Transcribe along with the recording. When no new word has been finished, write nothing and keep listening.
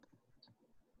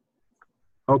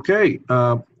Okay,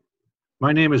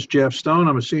 my name is Jeff Stone.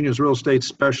 I'm a seniors real estate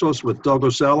specialist with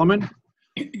Douglas Elliman,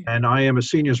 and I am a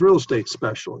seniors real estate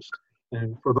specialist.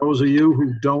 And for those of you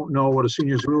who don't know what a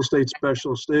seniors real estate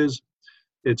specialist is,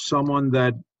 it's someone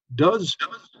that does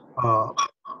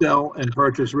sell and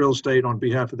purchase real estate on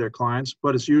behalf of their clients,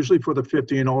 but it's usually for the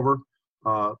 50 and over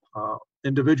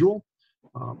individual.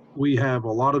 We have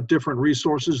a lot of different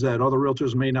resources that other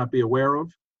realtors may not be aware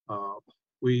of.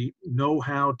 We know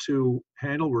how to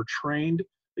handle, we're trained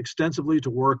extensively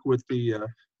to work with the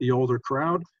older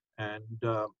crowd. And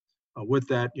with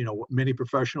that, you know, many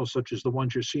professionals such as the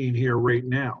ones you're seeing here right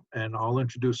now. And I'll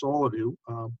introduce all of you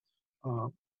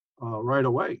right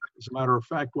away. As a matter of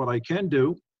fact, what I can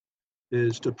do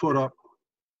is to put up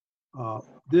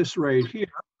this right here.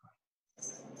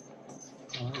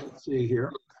 Let's see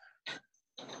here.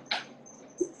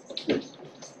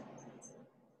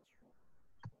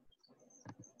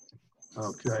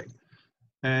 Okay,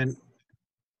 and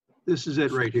this is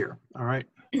it right here, all right?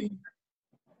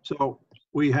 So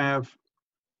we have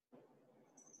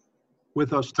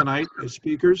with us tonight as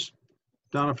speakers,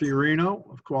 Donna Fiorino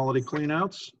of Quality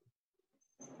Cleanouts,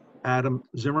 Adam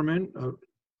Zimmerman of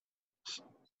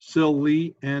Sil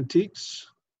Lee Antiques,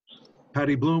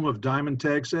 Patty Bloom of Diamond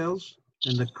Tag Sales,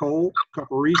 and Nicole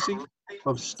Caparisi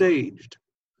of Staged.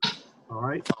 All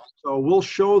right, so we'll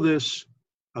show this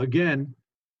again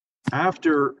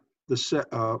after the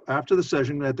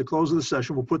session. At the close of the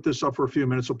session, we'll put this up for a few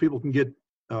minutes so people can get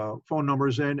phone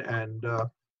numbers in and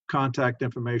contact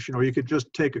information, or you could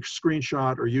just take a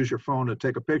screenshot or use your phone to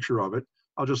take a picture of it.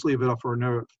 I'll just leave it up for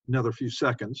another few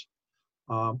seconds.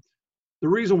 The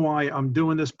reason why I'm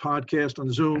doing this podcast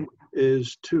on Zoom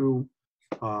is to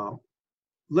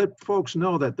let folks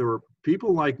know that there are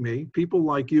people like me, people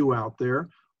like you out there,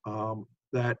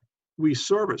 that we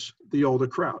service the older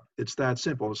crowd. It's that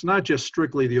simple. It's not just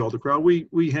strictly the older crowd.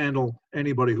 We handle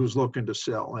anybody who's looking to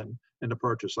sell and to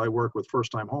purchase. I work with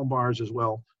first-time home buyers as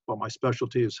well, but my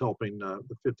specialty is helping the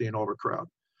 50 and over crowd.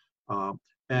 A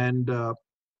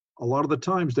lot of the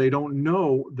times they don't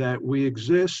know that we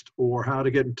exist or how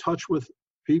to get in touch with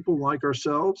people like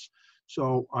ourselves.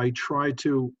 So I try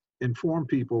to inform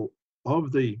people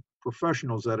of the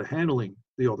professionals that are handling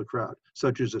the older crowd,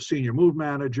 such as a senior move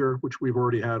manager, which we've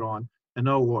already had on, an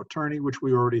law attorney, which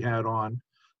we already had on,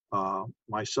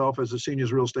 myself as a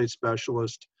seniors real estate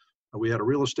specialist. We had a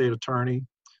real estate attorney,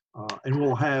 and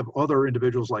we'll have other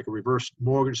individuals like a reverse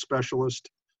mortgage specialist.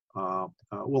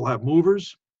 We'll have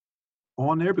movers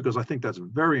on there because I think that's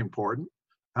very important.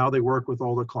 How they work with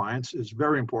older clients is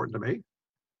very important to me.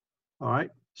 All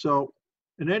right, so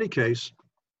in any case,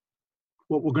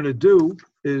 what we're going to do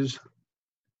is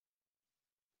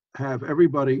have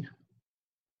everybody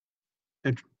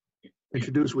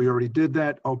introduce. We already did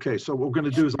that. Okay, so what we're going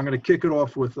to do is I'm going to kick it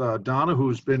off with Donna,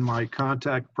 who's been my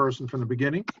contact person from the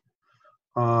beginning.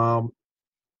 Donna,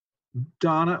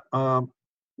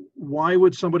 why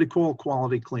would somebody call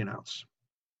Quality Cleanouts?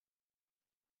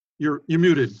 You're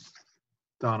muted,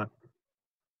 Donna.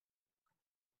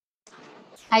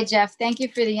 Hi, Jeff. Thank you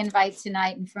for the invite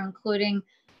tonight and for including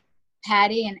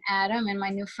Patty and Adam and my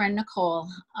new friend, Nicole.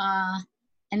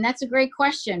 And that's a great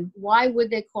question. Why would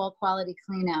they call Quality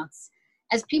Cleanouts?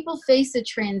 As people face a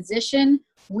transition,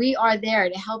 we are there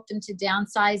to help them to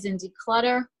downsize and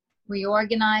declutter,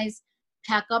 reorganize,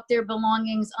 pack up their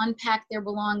belongings, unpack their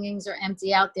belongings, or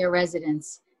empty out their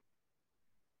residence.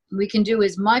 We can do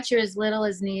as much or as little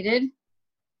as needed.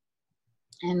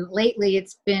 And lately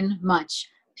it's been much.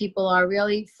 People are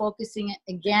really focusing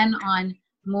again on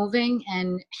moving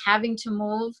and having to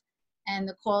move, and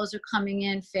the calls are coming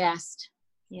in fast.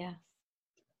 Yeah.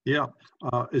 Yeah.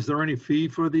 Is there any fee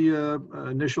for the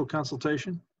initial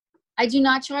consultation? I do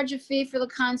not charge a fee for the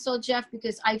consult, Jeff,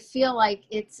 because I feel like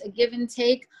it's a give and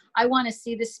take. I want to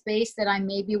see the space that I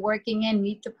may be working in,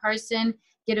 meet the person,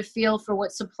 get a feel for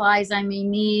what supplies I may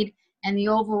need, and the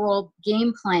overall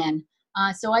game plan.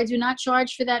 So I do not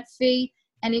charge for that fee,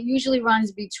 and it usually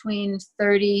runs between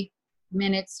 30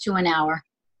 minutes to an hour.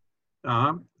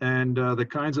 And the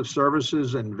kinds of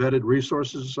services and vetted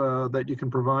resources that you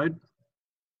can provide?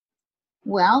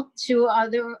 Well, two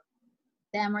other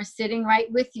them are sitting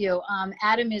right with you.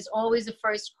 Adam is always a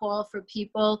first call for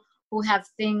people who have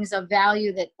things of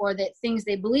value that things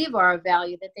they believe are of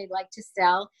value that they'd like to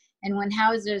sell. And when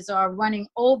houses are running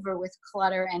over with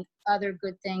clutter and other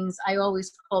good things, I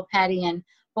always call Patty in.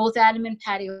 Both Adam and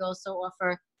Patty also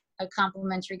offer a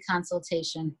complimentary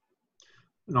consultation.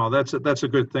 No, that's a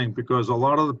good thing, because a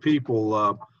lot of the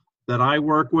people that I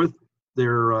work with,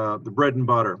 they're the bread and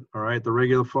butter, all right, the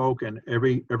regular folk, and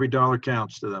every dollar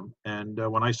counts to them. And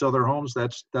when I sell their homes,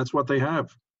 that's what they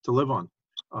have to live on.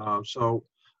 So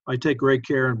I take great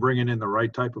care in bringing in the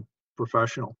right type of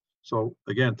professional. So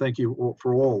again, thank you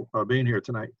for all being here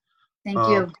tonight. Thank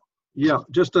you. Yeah,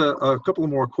 just a couple of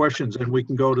more questions and we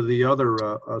can go to the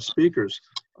other speakers.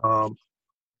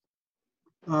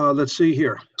 Let's see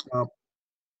here.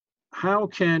 How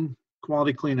can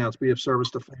quality cleanouts be of service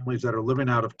to families that are living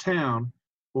out of town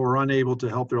or unable to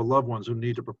help their loved ones who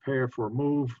need to prepare for a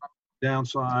move,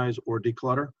 downsize, or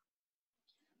declutter?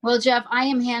 Well, Jeff, I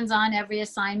am hands-on every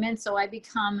assignment, so I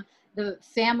become the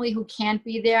family who can't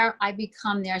be there. I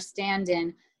become their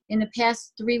stand-in. In the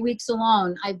past 3 weeks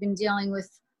alone, I've been dealing with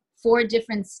 4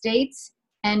 different states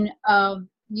and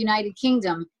United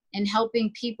Kingdom and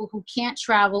helping people who can't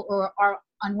travel or are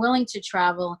unwilling to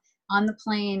travel on the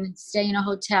plane, stay in a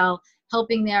hotel,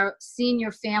 helping their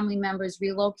senior family members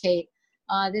relocate.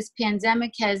 This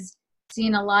pandemic has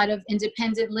seen a lot of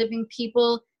independent living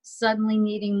people suddenly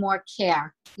needing more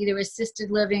care, either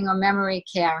assisted living or memory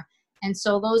care. And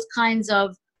so those kinds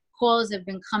of calls have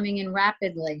been coming in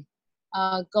rapidly.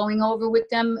 Going over with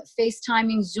them,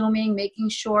 FaceTiming, Zooming, making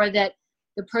sure that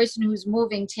the person who's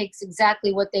moving takes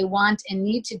exactly what they want and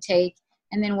need to take,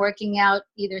 and then working out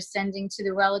either sending to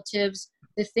the relatives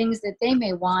the things that they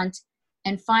may want,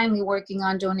 and finally working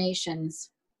on donations.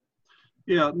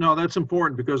 Yeah, no, that's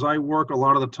important because I work a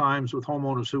lot of the times with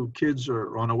homeowners whose kids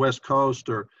are on the West Coast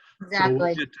or Exactly. so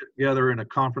we'll get together in a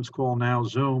conference call now,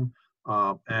 Zoom,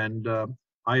 and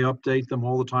I update them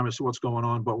all the time as to what's going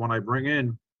on. But when I bring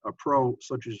in a pro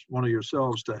such as one of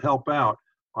yourselves to help out,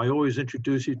 I always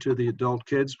introduce you to the adult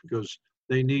kids because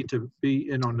they need to be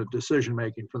in on the decision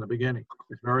making from the beginning.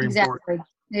 It's very important.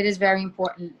 Exactly. It is very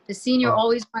important. The senior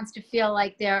always wants to feel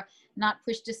like they're not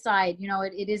pushed aside. You know,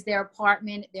 it is their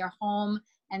apartment, their home,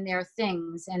 and their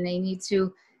things, and they need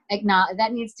to acknowledge,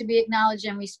 that needs to be acknowledged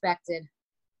and respected.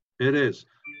 It is.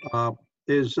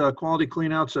 Is Quality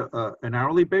Cleanouts an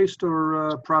hourly based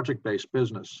or project based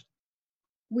business?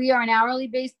 We are an hourly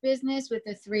based business with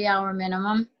a 3-hour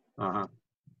minimum. Uh-huh.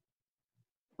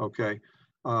 Okay.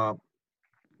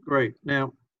 Great.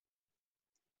 Now,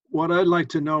 what I'd like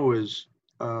to know is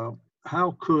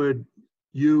how could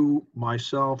you,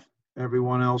 myself,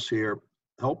 everyone else here,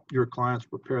 help your clients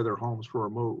prepare their homes for a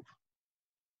move?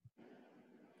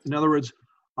 In other words,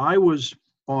 I was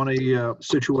on a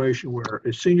situation where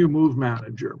a senior move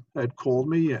manager had called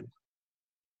me in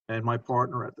and my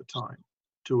partner at the time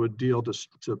to a deal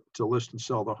to list and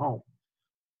sell the home.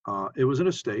 It was an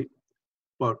estate,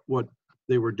 but what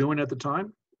they were doing at the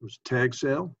time was tag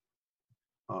sale,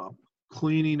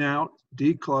 cleaning out,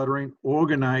 decluttering,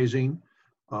 organizing,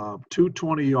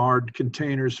 220-yard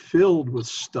containers filled with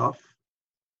stuff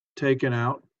taken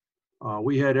out.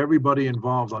 We had everybody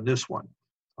involved on this one.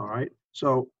 All right.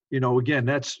 So, you know, again,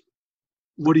 that's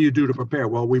what do you do to prepare?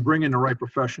 Well, we bring in the right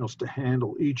professionals to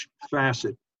handle each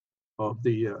facet of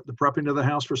the prepping of the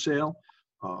house for sale,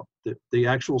 the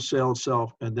actual sale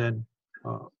itself, and then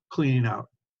cleaning out.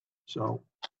 So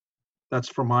that's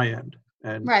from my end.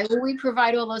 And right. Well, we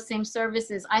provide all those same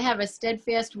services. I have a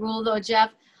steadfast rule, though,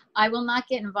 Jeff. I will not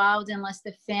get involved unless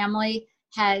the family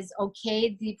has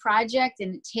okayed the project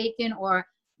and taken or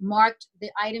marked the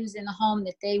items in the home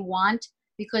that they want,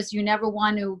 because you never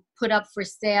want to put up for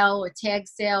sale or tag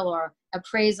sale or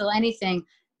appraisal, anything,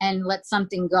 and let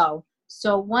something go.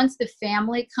 So once the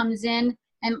family comes in,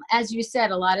 and as you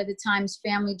said, a lot of the times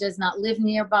family does not live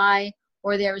nearby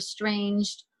or they're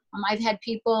estranged. I've had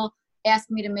people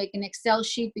ask me to make an Excel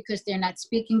sheet because they're not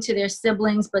speaking to their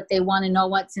siblings, but they want to know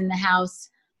what's in the house.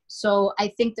 So I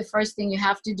think the first thing you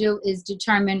have to do is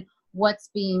determine what's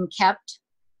being kept,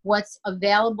 what's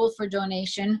available for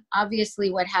donation, obviously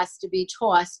what has to be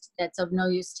tossed that's of no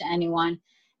use to anyone.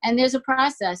 And there's a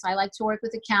process. I like to work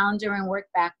with a calendar and work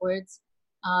backwards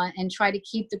and try to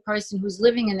keep the person who's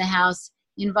living in the house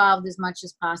involved as much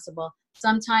as possible.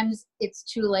 Sometimes it's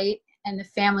too late and the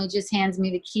family just hands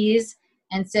me the keys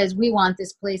and says, we want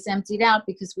this place emptied out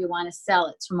because we want to sell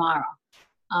it tomorrow.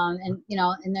 And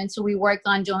then so we work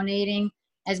on donating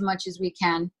as much as we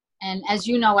can. And as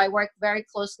you know, I work very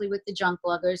closely with the junk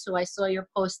luggers, who I saw your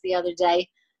post the other day,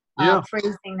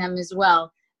 praising them as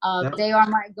well. They are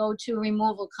my go-to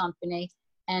removal company,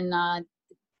 and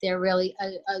they're really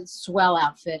a swell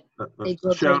outfit. They do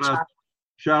a great job.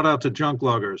 Shout out to junk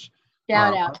luggers.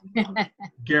 Shout out.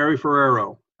 Gary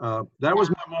Ferrero. That was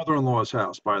my mother-in-law's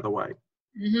house, by the way.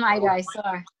 Mm-hmm, I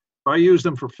saw. If I use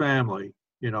them for family,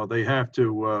 you know, they have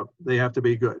to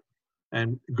be good.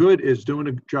 And good is doing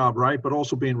a job right, but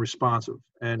also being responsive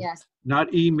and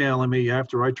not emailing me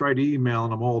after I tried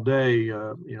emailing them all day,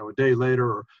 a day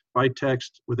later, or by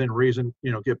text within reason,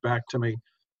 get back to me.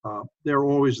 They're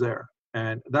always there.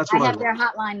 And that's what I have their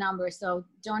hotline number, so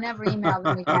don't ever email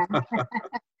them again.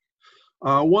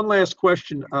 One last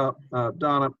question,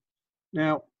 Donna.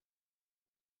 Now,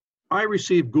 I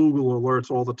receive Google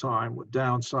alerts all the time with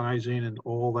downsizing and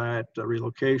all that,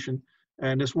 relocation.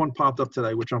 And this one popped up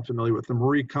today, which I'm familiar with, the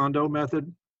Marie Kondo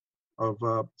method of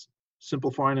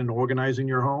simplifying and organizing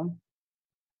your home.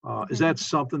 Is that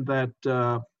something that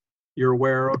you're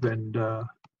aware of? And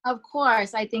Of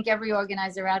course, I think every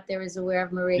organizer out there is aware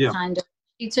of Marie yeah, Kondo.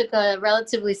 She took a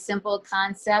relatively simple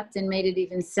concept and made it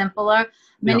even simpler.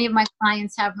 Many of my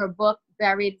clients have her book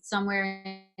buried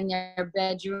somewhere in their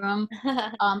bedroom.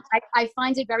 I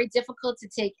find it very difficult to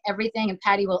take everything, and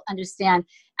Patty will understand.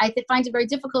 Find it very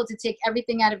difficult to take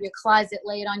everything out of your closet,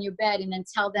 lay it on your bed, and then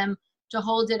tell them to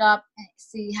hold it up,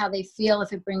 see how they feel,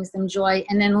 if it brings them joy,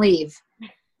 and then leave.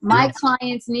 My yeah,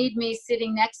 clients need me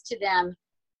sitting next to them,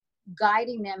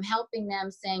 guiding them, helping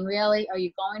them, saying, really, are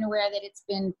you going aware that it's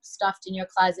been stuffed in your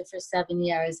closet for 7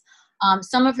 years?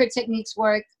 Some of her techniques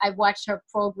work. I've watched her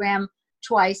program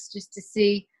twice just to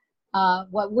see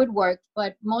what would work.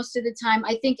 But most of the time,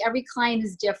 I think every client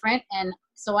is different. And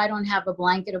so I don't have a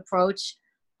blanket approach.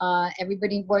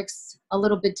 Everybody works a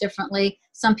little bit differently.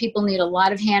 Some people need a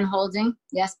lot of hand holding.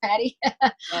 Yes, Patty?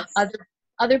 Yes.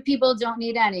 Other people don't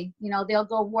need any. You know, they'll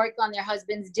go work on their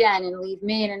husband's den and leave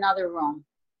me in another room.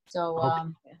 So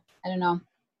Okay. I don't know.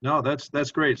 No,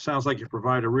 that's great. Sounds like you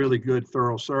provide a really good,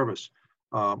 thorough service.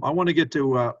 I want to get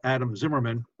to Adam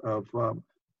Zimmerman of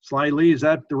Sly Lee. Is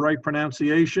that the right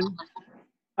pronunciation?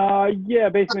 Yeah,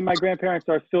 basically my grandparents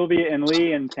are Sylvia and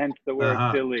Lee, and hence the word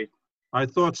Uh-huh. Silly. I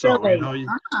thought so. Really? You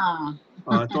know, Ah.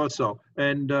 I thought so.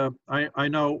 And I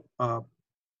know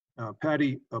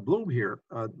Patty Bloom here.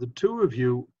 The two of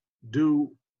you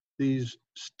do these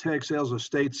tag sales,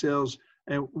 estate sales,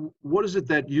 and what is it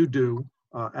that you do,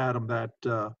 Adam, that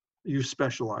you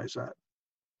specialize at?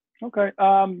 Okay.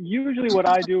 Usually what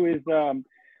I do is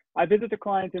I visit the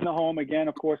clients in the home, again,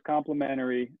 of course,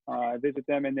 complimentary. I visit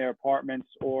them in their apartments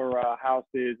or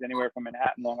houses anywhere from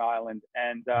Manhattan, Long Island.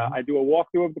 And I do a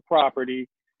walkthrough of the property.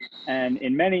 And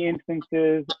in many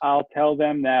instances, I'll tell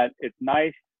them that it's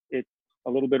nice, it's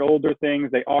a little bit older things,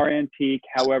 they are antique.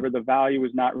 However, the value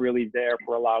is not really there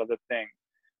for a lot of the things.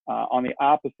 On the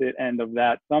opposite end of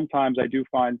that, sometimes I do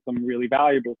find some really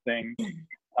valuable things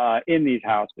in these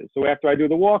houses. So after I do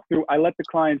the walkthrough, I let the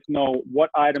clients know what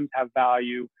items have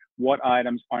value, what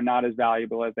items are not as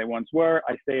valuable as they once were.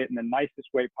 I say it in the nicest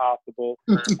way possible.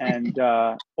 And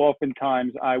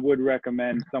oftentimes I would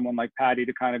recommend someone like Patty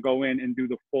to kind of go in and do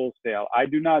the full sale. I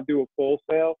do not do a full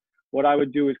sale. What I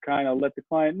would do is kind of let the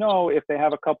client know if they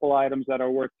have a couple items that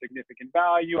are worth significant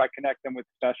value. I connect them with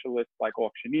specialists like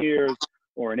auctioneers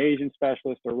or an Asian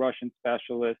specialist or Russian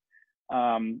specialist.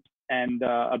 And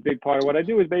a big part of what I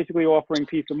do is basically offering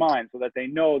peace of mind so that they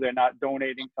know they're not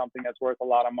donating something that's worth a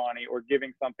lot of money or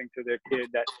giving something to their kid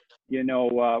that, you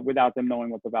know, without them knowing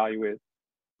what the value is.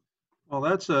 Well,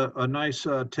 that's a nice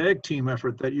tag team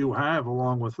effort that you have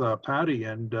along with Patty,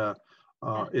 and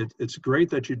it's great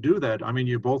that you do that. I mean,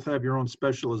 you both have your own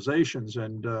specializations,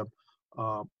 and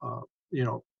you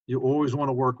know, you always want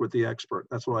to work with the expert.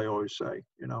 That's what I always say,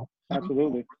 you know.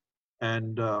 Absolutely.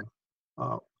 And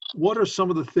what are some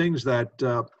of the things that,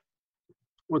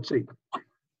 let's see,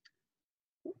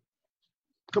 a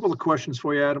couple of questions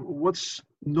for you, Adam. What's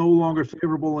no longer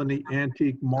favorable in the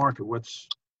antique market? What's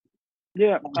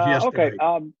Yeah. yesterday?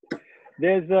 Okay.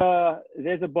 There's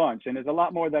a bunch, and there's a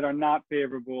lot more that are not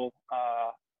favorable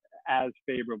as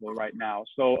favorable right now.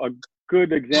 So a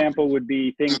good example would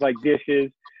be things like dishes.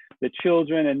 The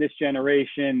children in this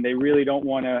generation, they really don't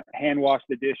want to hand wash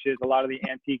the dishes. A lot of the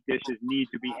antique dishes need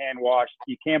to be hand washed.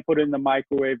 You can't put it in the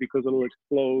microwave because it'll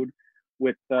explode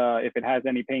with if it has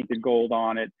any painted gold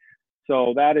on it.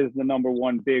 So that is the number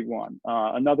one big one.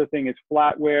 Another thing is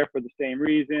flatware for the same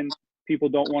reason. People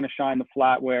don't want to shine the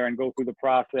flatware and go through the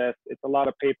process. It's a lot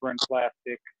of paper and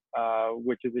plastic,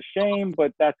 which is a shame,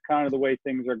 but that's kind of the way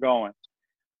things are going.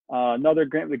 Another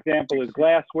great example is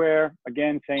glassware.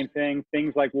 Again, same thing.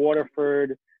 Things like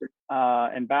Waterford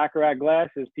and Baccarat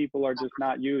glasses, people are just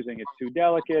not using. It's too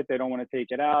delicate. They don't want to take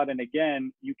it out. And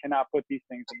again, you cannot put these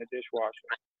things in the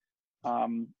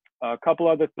dishwasher. A couple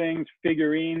other things,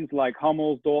 figurines like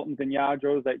Hummels, Daltons, and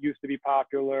Yadros that used to be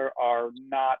popular are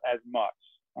not as much.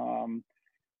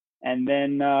 And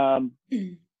then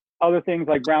other things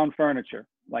like brown furniture,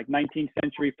 like 19th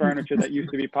century furniture that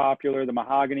used to be popular, the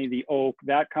mahogany, the oak,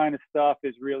 that kind of stuff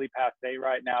is really passé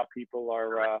right now. People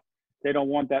are, they don't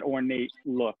want that ornate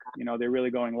look. You know, they're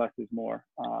really going less is more.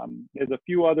 There's a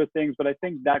few other things, but I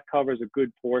think that covers a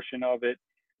good portion of it.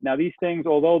 Now, these things,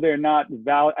 although they're not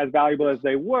as valuable as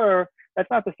they were, that's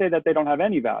not to say that they don't have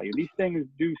any value. These things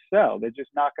do sell. They're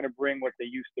just not going to bring what they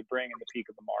used to bring in the peak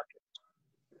of the market.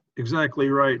 Exactly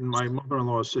right. In my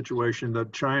mother-in-law's situation, the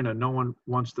china, no one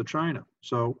wants the china.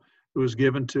 So it was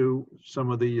given to some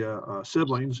of the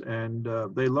siblings, and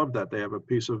they love that. They have a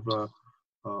piece of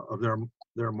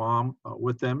their mom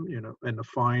with them, you know, and the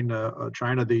fine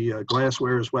china, the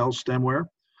glassware as well, stemware.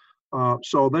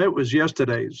 So that was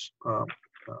yesterday's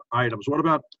items. What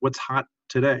about what's hot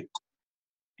today?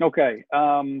 Okay.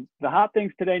 The hot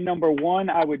things today, number one,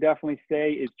 I would definitely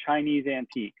say is Chinese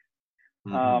antiques.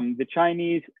 Mhm. The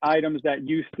Chinese items that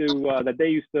they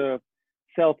used to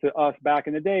sell to us back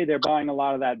in the day, they're buying a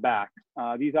lot of that back.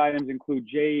 These items include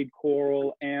jade,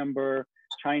 coral, amber,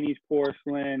 Chinese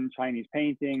porcelain, Chinese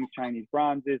paintings, Chinese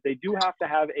bronzes. They do have to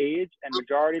have age, and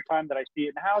majority of the time that I see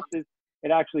it in houses,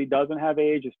 it actually doesn't have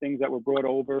age. It's things that were brought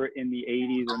over in the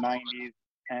 80s or 90s,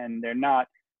 and they're not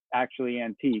actually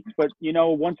antiques. But you know,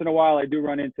 once in a while, I do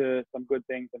run into some good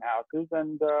things in houses,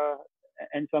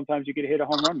 and sometimes you could hit a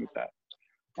home run with that.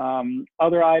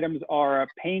 Other items are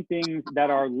paintings that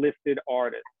are listed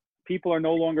artists. People are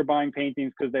no longer buying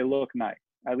paintings because they look nice,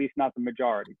 at least not the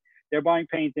majority. They're buying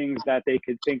paintings that they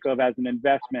could think of as an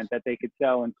investment that they could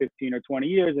sell in 15 or 20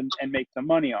 years and make some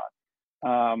money on.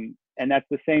 And that's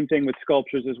the same thing with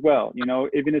sculptures as well. You know,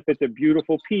 even if it's a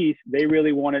beautiful piece, they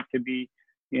really want it to be,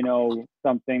 you know,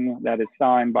 something that is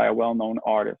signed by a well-known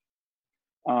artist.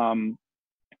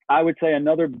 I would say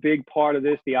another big part of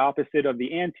this, the opposite of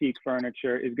the antique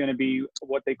furniture, is going to be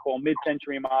what they call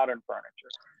mid-century modern furniture.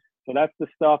 So that's the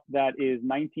stuff that is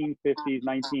 1950s,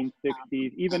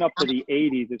 1960s, even up to the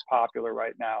 80s is popular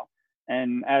right now.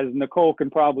 And as Nicole can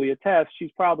probably attest,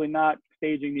 she's probably not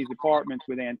staging these apartments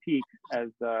with antiques as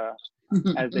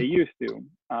they used to.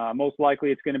 Most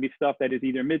likely it's going to be stuff that is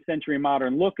either mid-century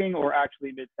modern looking or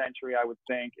actually mid-century, I would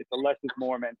think. It's a less is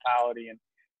more mentality. And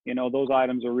you know, those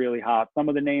items are really hot. Some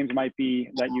of the names might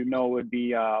be that you know would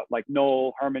be like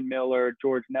Knoll, Herman Miller,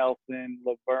 George Nelson,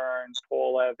 Laverne,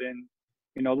 Paul Evans.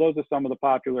 You know, those are some of the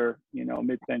popular, you know,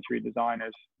 mid-century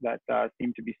designers that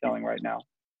seem to be selling right now.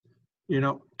 You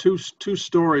know, two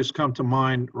stories come to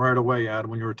mind right away, Adam,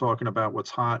 when you were talking about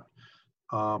what's hot.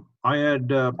 I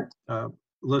had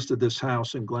listed this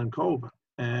house in Glen Cove,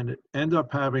 and it ended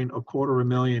up having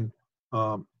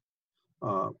 $250,000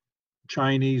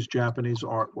 Chinese, Japanese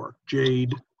artwork,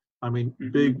 jade. I mean,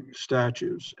 big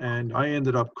statues. And I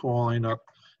ended up calling up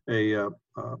an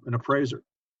appraiser.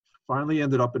 Finally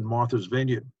ended up in Martha's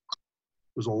Vineyard.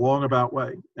 It was a long about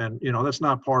way. And, you know, that's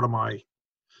not part of my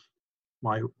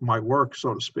work,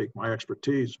 so to speak, my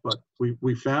expertise, but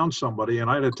we found somebody, and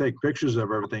I had to take pictures of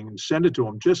everything and send it to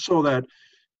him just so that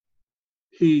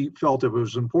he felt if it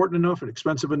was important enough and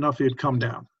expensive enough, he'd come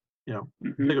down, you know,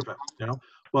 think of it, you know.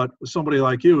 But somebody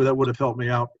like you, that would have helped me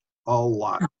out a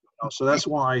lot. You know? So that's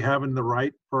why having the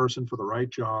right person for the right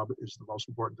job is the most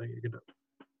important thing you can do.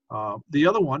 The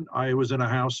other one, I was in a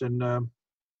house in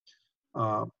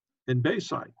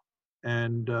Bayside,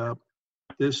 and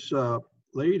this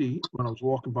lady, when I was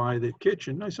walking by the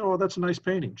kitchen, I said, "Oh, that's a nice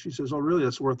painting." She says, "Oh, really?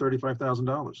 That's worth $35,000."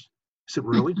 I said,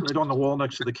 "Really?" Right on the wall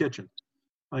next to the kitchen.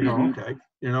 I go, "Okay,"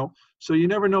 you know. So you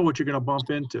never know what you're going to bump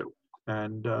into,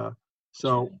 and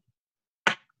so.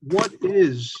 What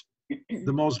is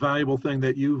the most valuable thing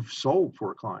that you've sold for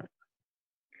a client?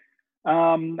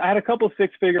 I had a couple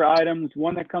six-figure items.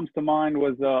 One that comes to mind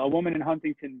was a woman in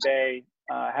Huntington Bay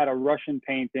had a Russian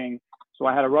painting. So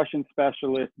I had a Russian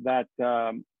specialist that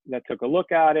took a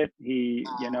look at it. He,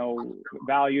 you know,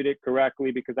 valued it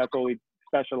correctly because that's all he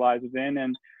specializes in.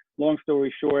 And long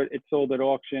story short, it sold at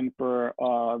auction for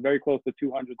very close to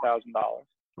 $200,000.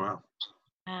 Wow.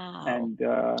 Wow. And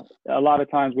a lot of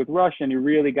times with Russian, you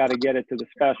really got to get it to the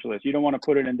specialist. You don't want to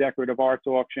put it in decorative arts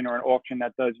auction or an auction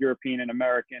that does European and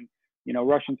American. You know,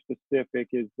 Russian specific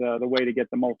is the way to get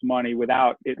the most money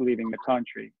without it leaving the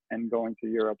country and going to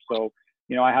Europe. So,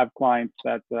 you know, I have clients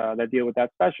that deal with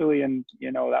that specially, and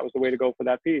you know, that was the way to go for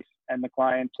that piece. And the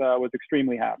client was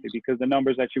extremely happy because the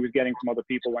numbers that she was getting from other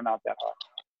people were not that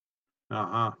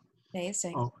high.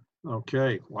 Amazing. Oh,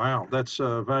 okay. Wow, that's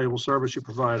a valuable service you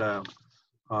provide.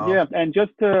 Yeah, and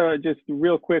just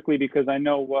real quickly, because I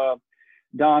know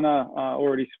Donna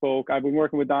already spoke. I've been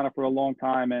working with Donna for a long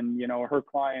time, and you know, her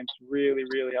clients really,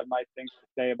 really have nice things to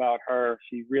say about her.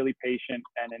 She's really patient,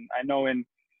 and I know in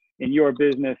your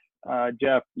business,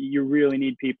 Jeff, you really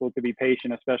need people to be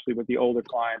patient, especially with the older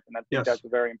clients, and I think that's a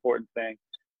very important thing.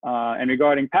 And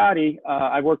regarding Patty,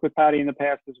 I've worked with Patty in the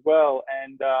past as well,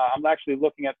 and I'm actually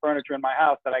looking at furniture in my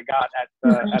house that I got at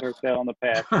her sale in the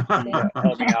past that she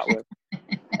helped me out with.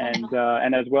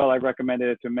 And as well, I've recommended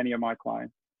it to many of my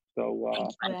clients. So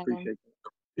I appreciate it.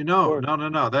 You know,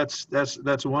 no.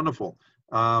 That's wonderful.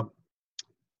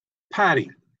 Patty.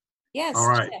 Yes. All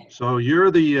right. So you're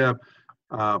the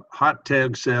hot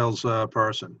tag sales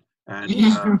person. And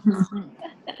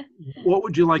what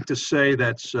would you like to say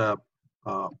that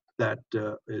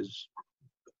is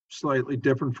slightly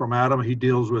different from Adam? He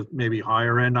deals with maybe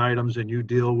higher end items, and you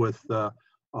deal with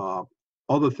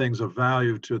other things of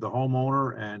value to the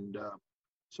homeowner. And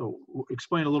so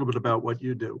explain a little bit about what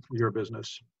you do, your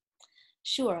business.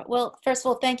 Sure. Well, first of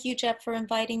all, thank you, Jeff, for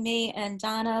inviting me, and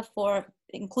Donna for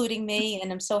including me.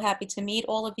 And I'm so happy to meet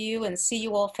all of you and see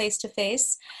you all face to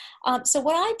face. So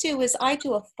what I do is I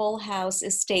do a full house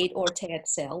estate or tag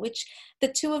sale, which the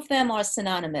two of them are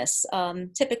synonymous.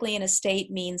 Typically an estate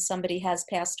means somebody has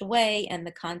passed away and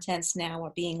the contents now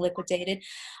are being liquidated,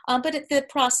 but the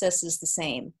process is the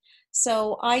same.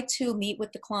 So I too meet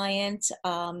with the client,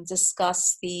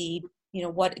 discuss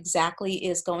what exactly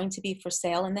is going to be for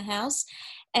sale in the house.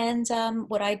 And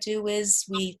what I do is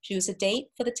we choose a date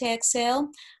for the tag sale.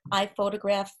 I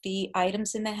photograph the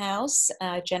items in the house,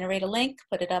 generate a link,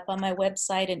 put it up on my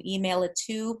website and email it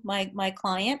to my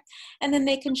client. And then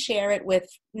they can share it with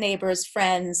neighbors,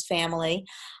 friends, family.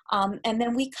 And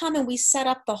then we come and we set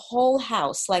up the whole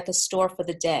house like a store for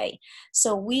the day.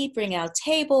 So we bring out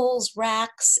tables,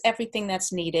 racks, everything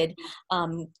that's needed.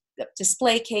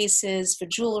 Display cases for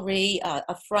jewelry,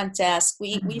 a front desk.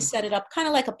 We set it up kind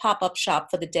of like a pop-up shop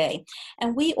for the day.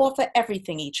 And we offer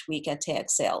everything each week at tag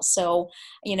sales. So,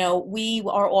 we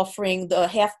are offering the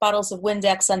half bottles of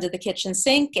Windex under the kitchen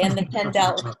sink and the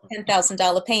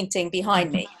 $10,000 painting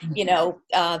behind me,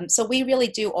 so we really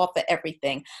do offer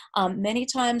everything. Many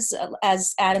times,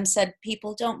 as Adam said,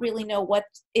 people don't really know what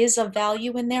is of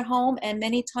value in their home. And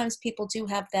many times people do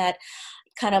have that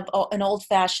kind of an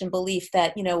old-fashioned belief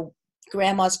that,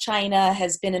 grandma's china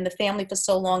has been in the family for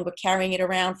so long, we're carrying it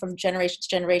around from generation to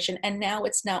generation, and now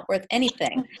it's not worth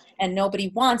anything and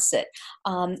nobody wants it.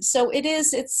 So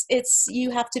it's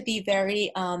you have to be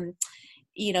very,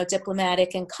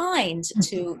 diplomatic and kind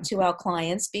to our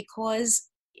clients, because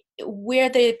we're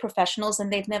the professionals and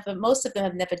most of them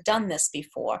have never done this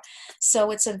before.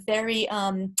 So it's a very,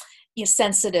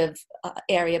 sensitive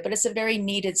area, but it's a very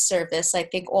needed service. I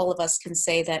think all of us can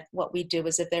say that what we do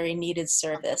is a very needed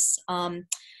service.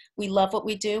 We love what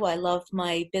we do. I love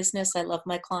my business. I love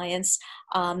my clients.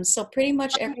 So pretty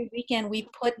much every weekend we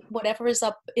put whatever is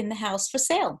up in the house for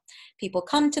sale. People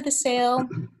come to the sale,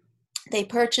 they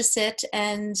purchase it,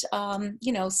 and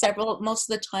most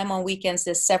of the time on weekends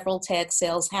there's several tag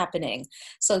sales happening.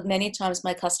 So many times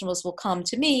my customers will come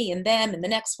to me and them and the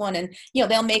next one, and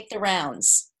they'll make the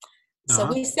rounds. So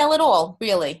we sell it all,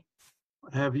 really.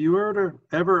 Have you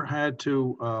ever had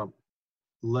to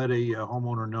let a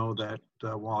homeowner know that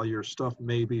while your stuff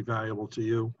may be valuable to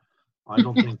you, I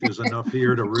don't think there's enough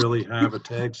here to really have a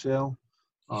tag sale?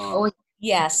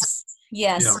 Yes.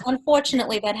 Yeah.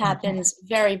 Unfortunately, that happens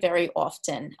very, very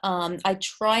often. I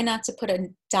try not to put a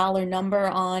dollar number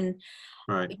on,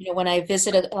 when I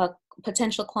visit a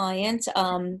potential client.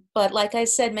 But like I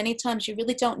said, many times you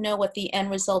really don't know what the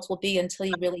end result will be until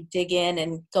you really dig in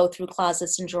and go through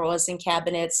closets and drawers and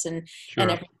cabinets and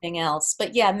everything else.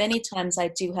 But yeah, many times I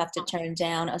do have to turn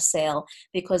down a sale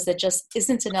because there just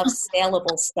isn't enough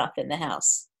saleable stuff in the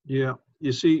house. Yeah.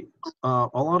 You see, a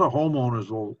lot of homeowners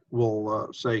will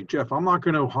say, Jeff, I'm not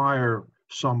going to hire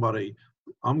somebody.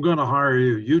 I'm going to hire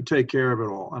you. You take care of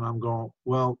it all. And I'm going,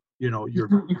 well,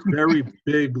 your very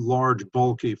big, large,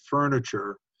 bulky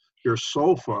furniture, your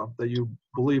sofa that you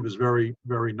believe is very,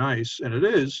 very nice, and it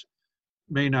is,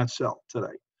 may not sell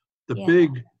today.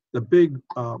 The big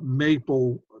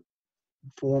maple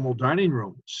formal dining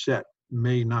room set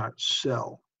may not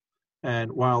sell.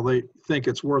 And while they think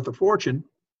it's worth a fortune,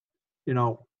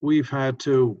 we've had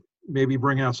to maybe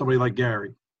bring out somebody like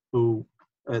Gary, who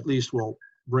at least will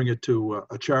bring it to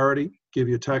a charity, give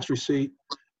you a tax receipt.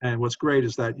 And what's great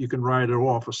is that you can write it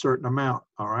off a certain amount,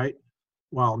 all right?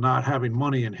 While not having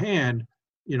money in hand,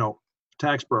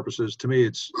 tax purposes, to me,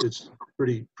 it's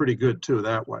pretty good too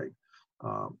that way.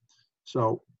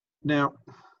 So now,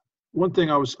 one thing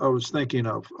I was thinking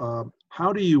of,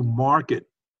 how do you market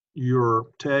your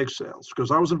tag sales?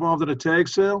 Because I was involved in a tag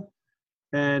sale,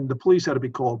 and the police had to be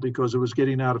called because it was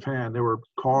getting out of hand. There were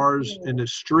cars in the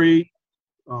street,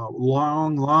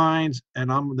 long lines, and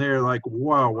I'm there like,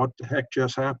 wow, what the heck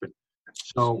just happened?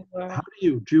 So how do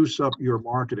you juice up your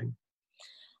marketing?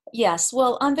 Yes,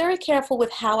 well, I'm very careful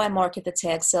with how I market the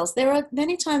tag sales. There are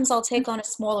many times I'll take on a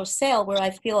smaller sale where I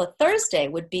feel a Thursday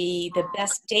would be the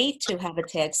best date to have a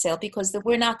tag sale because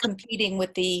we're not competing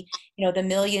with the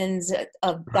millions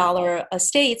of dollar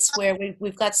estates where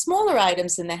we've got smaller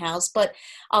items in the house, but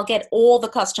I'll get all the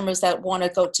customers that want to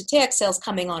go to tag sales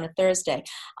coming on a Thursday.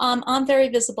 I'm very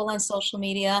visible on social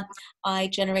media. I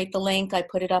generate the link. I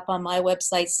put it up on my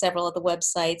website, several other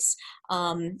websites.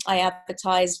 I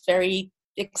advertise very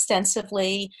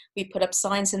extensively. We put up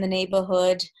signs in the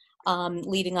neighborhood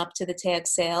leading up to the tag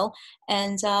sale,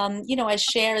 and I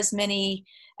share as many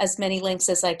links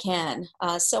as I can.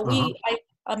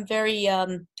 I'm very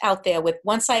out there with.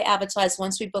 Once I advertise,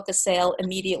 once we book a sale,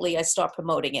 immediately I start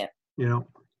promoting it.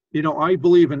 I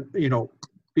believe in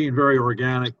being very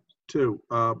organic too.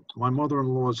 My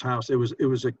mother-in-law's house. It was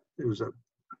a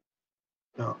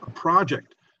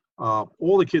project.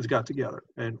 All the kids got together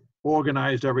and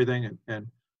organized everything, and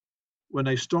when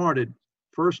they started,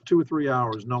 first 2 or 3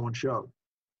 hours, no one showed.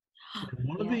 And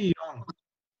one of the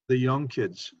young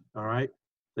kids, all right,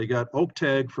 they got oak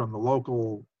tag from the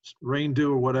local rain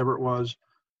dew or whatever it was,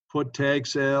 put tag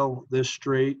sale this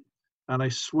street, and I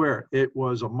swear it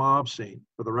was a mob scene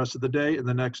for the rest of the day and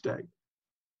the next day.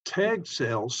 Tag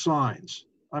sale signs.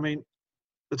 I mean,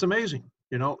 it's amazing,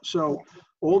 So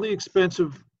all the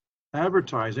expensive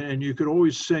advertising, and you could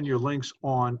always send your links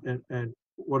on and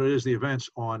what it is, the events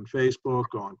on Facebook,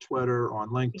 on Twitter, on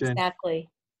LinkedIn, Exactly.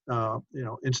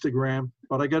 Instagram.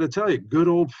 But I got to tell you, good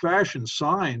old fashioned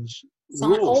signs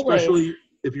rule, Always. especially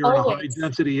if you're in a high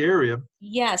density area.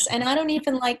 Yes, and I don't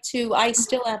even I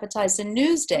still advertise in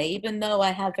Newsday, even though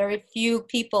I have very few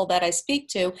people that I speak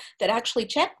to that actually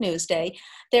check Newsday.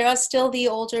 There are still the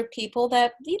older people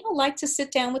that, like to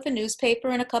sit down with a newspaper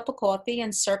and a cup of coffee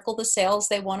and circle the sales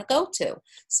they want to go to.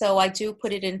 So I do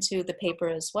put it into the paper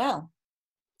as well.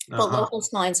 For local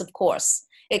signs, of course.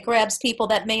 It grabs people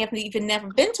that may have even never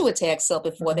been to a tag sale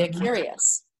before. They're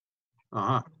curious.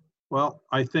 Well,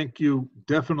 I think you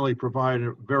definitely provide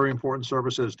a very important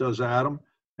service, as does Adam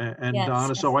and Yes,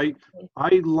 Donna. So I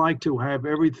like to have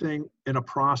everything in a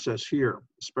process here,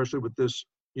 especially with this,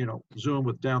 Zoom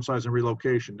with downsize and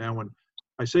relocation. Now, when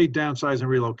I say downsize and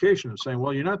relocation, I'm saying,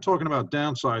 well, you're not talking about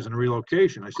downsize and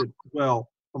relocation. I said, well,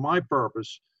 for my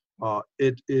purpose,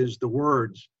 it is the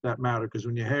words that matter, because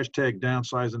when you hashtag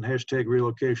downsize and hashtag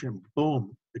relocation,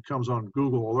 boom, it comes on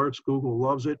Google Alerts. Google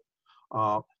loves it.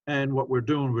 And what we're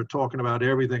doing, we're talking about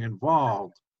everything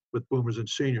involved with boomers and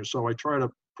seniors. So I try to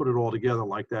put it all together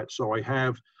like that. So I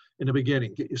have, in the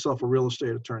beginning, get yourself a real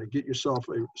estate attorney, get yourself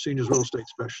a seniors real estate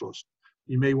specialist.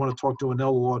 You may want to talk to an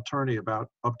elder law attorney about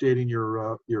updating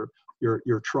your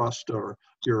trust or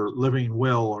your living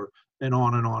will, and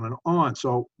on and on and on.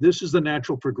 So this is the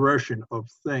natural progression of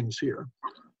things here.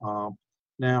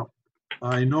 Now,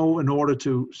 I know in order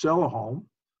to sell a home,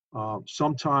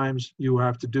 sometimes you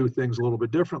have to do things a little bit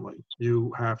differently.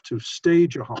 You have to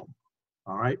stage a home,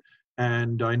 all right?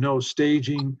 And I know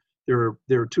staging, there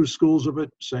are two schools of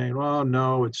it, saying, oh,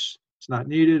 no, it's not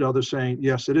needed. Others saying,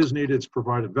 yes, it is needed. It's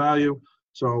provided value.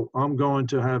 So I'm going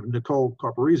to have Nicole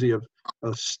Carparisi of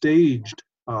Staged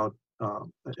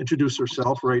introduce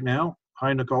herself right now.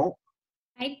 Hi, Nicole.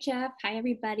 Hi, Jeff. Hi,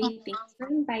 everybody. Thanks for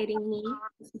inviting me.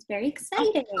 This is very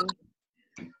exciting.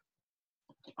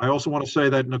 I also want to say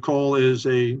that Nicole is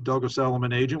a Douglas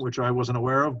Elliman agent, which I wasn't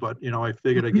aware of, but I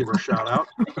figured I'd give her a shout out.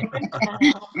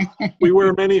 We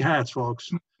wear many hats,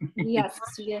 folks. Yes,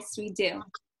 we do.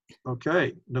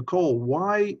 Okay, Nicole,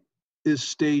 why is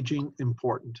staging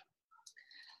important?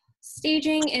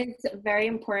 Staging is very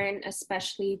important,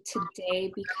 especially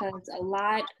today, because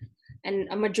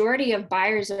a majority of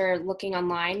buyers are looking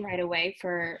online right away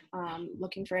for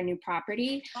looking for a new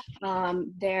property.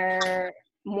 They're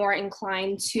more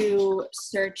inclined to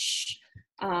search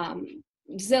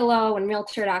Zillow and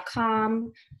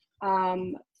Realtor.com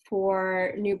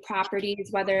for new properties,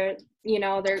 whether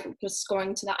they're just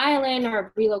going to the island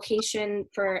or relocation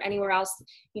for anywhere else.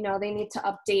 They need to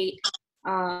update.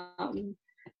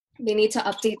 They need to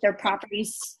update their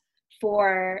properties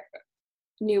for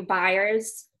new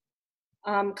buyers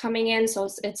coming in. So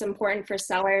it's important for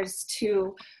sellers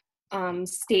to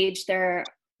stage their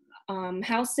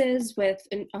houses with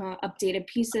updated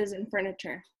pieces and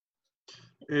furniture.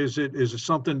 Is it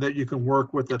something that you can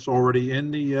work with that's already in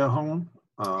the home?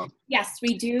 Yes,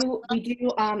 we do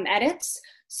edits.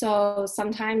 So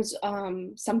sometimes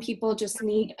some people just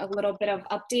need a little bit of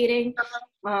updating.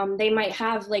 They might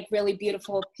have like really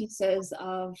beautiful pieces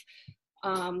of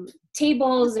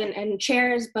tables and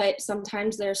chairs, but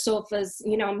sometimes their sofas,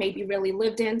 maybe really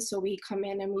lived in. So we come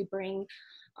in and we bring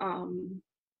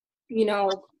you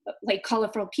know, like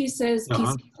colorful pieces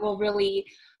Uh-huh. will really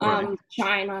Right.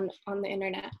 shine on the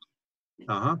internet.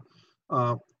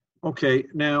 Uh-huh. Okay,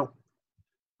 now,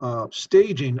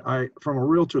 staging, from a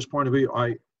realtor's point of view,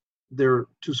 there are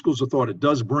two schools of thought. It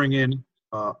does bring in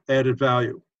added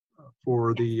value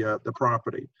for the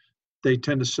property. They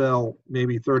tend to sell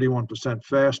maybe 31%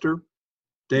 faster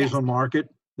days Yes. on market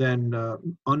than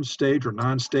unstaged or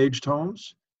non-staged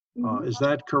homes. Mhm. Is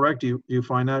that correct? Do you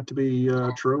find that to be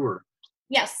true, or?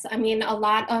 Yes, I mean, a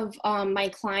lot of my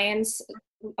clients,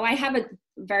 I have a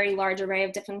very large array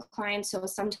of different clients. So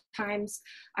sometimes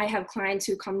I have clients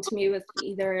who come to me with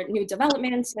either new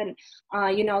developments and,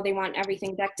 you know, they want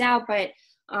everything decked out. But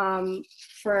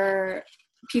for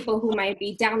people who might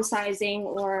be downsizing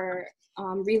or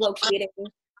relocating,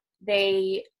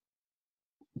 they,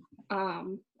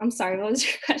 I'm sorry, what was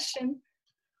your question?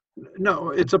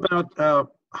 No, it's about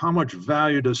how much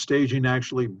value does staging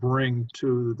actually bring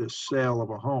to the sale of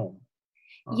a home?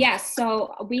 Yes,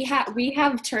 so we have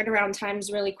turnaround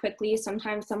times really quickly.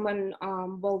 Sometimes someone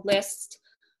will list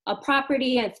a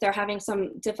property if they're having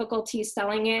some difficulty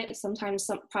selling it. Sometimes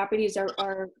some properties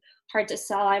are hard to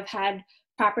sell. I've had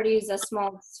properties as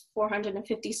small as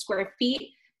 450 square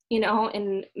feet, you know,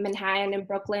 in Manhattan and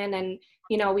Brooklyn, and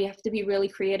you know we have to be really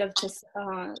creative to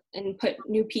and put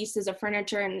new pieces of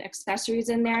furniture and accessories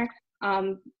in there.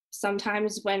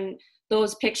 Sometimes when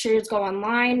those pictures go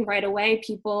online right away,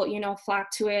 people, you know, flock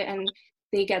to it and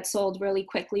they get sold really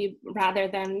quickly rather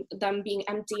than them being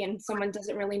empty and someone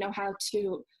doesn't really know how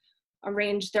to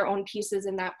arrange their own pieces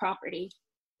in that property.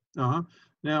 Uh-huh.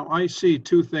 Now, I see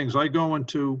two things. I go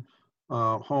into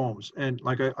homes, and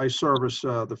like I service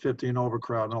the 50 and over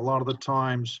crowd, and a lot of the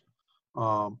times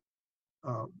um,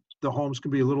 uh, the homes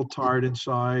can be a little tired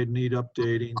inside, need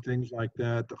updating, things like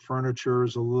that. The furniture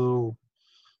is a little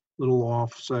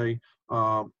off, say.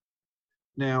 Um,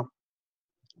 Now,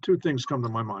 two things come to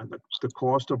my mind. The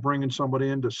cost of bringing somebody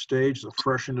in to stage, to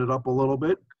freshen it up a little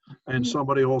bit, and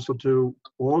somebody also to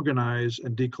organize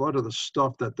and declutter the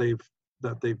stuff that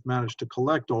they've managed to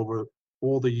collect over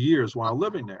all the years while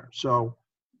living there. So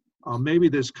maybe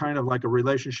there's kind of like a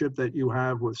relationship that you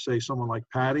have with, say, someone like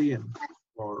Patty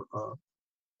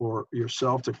or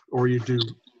yourself, or you do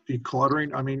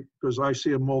decluttering. I mean, because I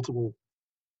see multiple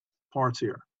parts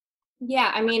here.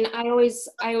 Yeah, I mean, I always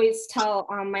tell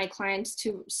my clients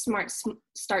to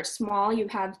start small. You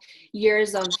have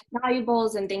years of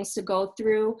valuables and things to go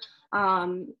through.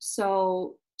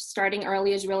 So starting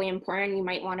early is really important. You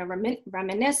might want to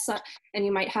reminisce, and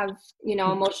you might have, you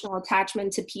know, emotional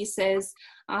attachment to pieces.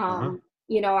 Uh-huh.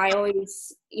 You know, I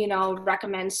always, you know,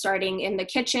 recommend starting in the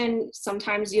kitchen.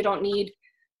 Sometimes you don't need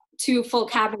two full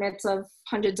cabinets of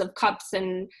hundreds of cups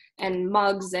and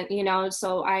mugs, and you know,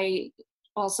 so I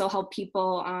also help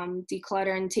people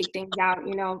declutter and take things out,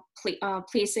 you know,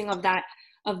 placing of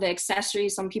the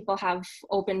accessories. Some people have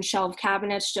open shelf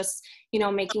cabinets, just, you know,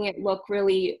 making it look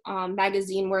really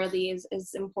magazine worthy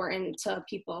is important to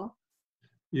people.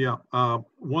 Yeah,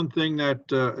 one thing that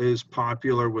is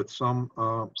popular with some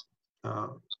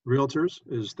realtors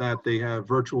is that they have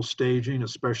virtual staging,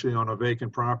 especially on a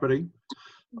vacant property.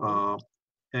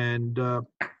 And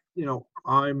you know,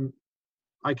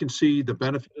 I can see the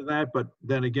benefit of that, but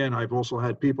then again, I've also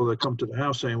had people that come to the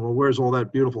house saying, "Well, where's all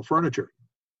that beautiful furniture?"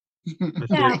 I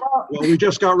Yeah, say, "Well, we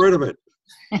just got rid of it."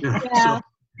 You know, yeah.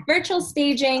 Virtual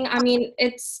staging, I mean,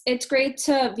 it's great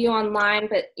to view online,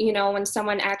 but you know, when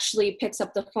someone actually picks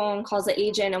up the phone, calls the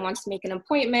agent and wants to make an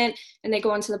appointment and they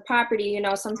go into the property, you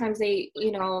know, sometimes they,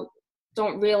 you know,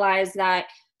 don't realize that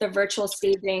the virtual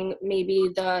staging, maybe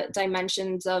the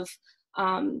dimensions of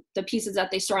the pieces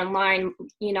that they store online,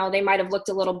 you know, they might have looked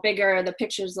a little bigger, the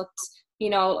pictures looked, you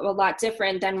know, a lot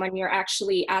different than when you're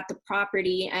actually at the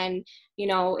property, and you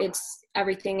know,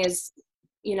 everything is,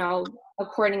 you know,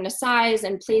 according to size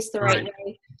and placed the right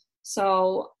way.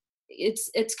 So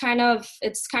it's kind of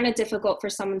difficult for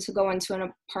someone to go into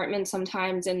an apartment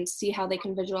sometimes and see how they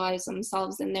can visualize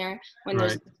themselves in there when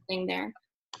there's right. nothing there.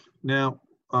 Now,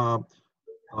 uh,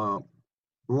 a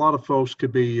lot of folks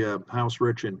could be house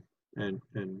rich and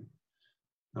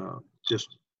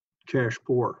just cash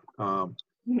poor.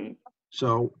 Mhm.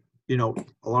 So, you know,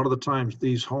 a lot of the times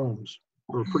these homes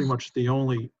are pretty much the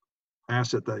only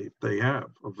asset they have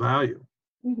of value.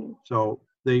 Mhm. So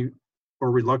they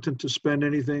are reluctant to spend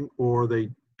anything, or they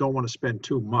don't want to spend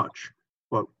too much.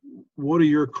 But what are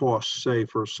your costs, say,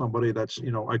 for somebody that's,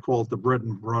 you know, I call it the bread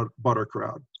and butter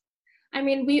crowd? I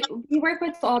mean, we work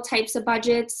with all types of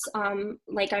budgets.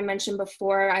 Like I mentioned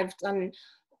before, I've done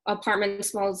apartment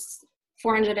smalls,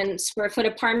 400 square foot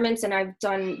apartments, and I've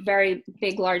done very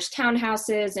big, large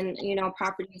townhouses and, you know,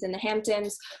 properties in the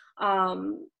Hamptons.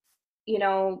 you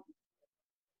know,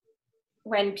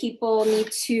 when people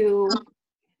need to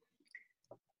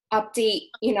update,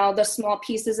 you know, the small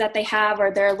pieces that they have, or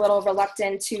they're a little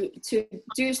reluctant to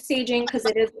do staging because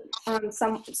it is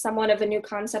somewhat of a new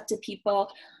concept to people.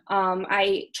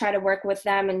 I try to work with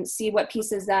them and see what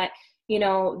pieces that, you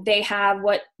know, they have,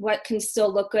 what can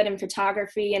still look good in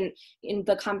photography, and in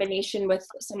the combination with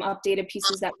some updated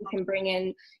pieces that we can bring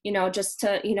in, you know, just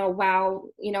to, you know, wow,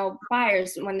 you know,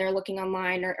 buyers when they're looking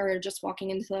online, or just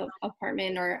walking into the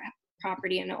apartment or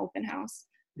property in an open house.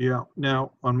 Yeah.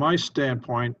 Now, on my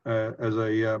standpoint, as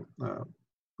a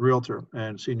realtor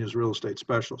and seniors real estate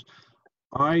specialist,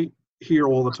 I hear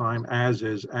all the time, as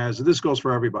is, this goes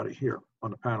for everybody here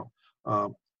on the panel.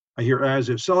 I hear as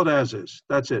is, sell it as is.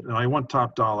 That's it. And I want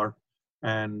top dollar.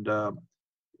 And,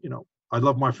 you know, I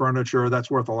love my furniture.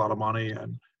 That's worth a lot of money.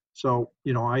 And so,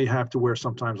 you know, I have to wear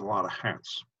sometimes a lot of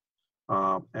hats.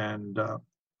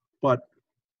 But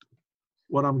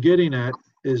what I'm getting at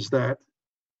is that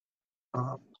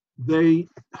they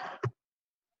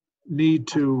need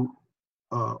to,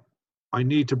 I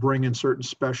need to bring in certain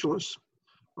specialists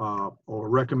or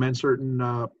recommend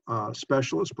certain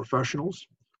specialists, professionals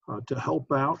to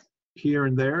help out here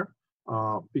and there.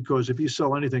 Because if you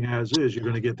sell anything as is, you're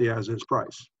going to get the as is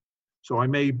price. So I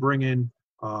may bring in,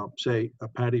 say, a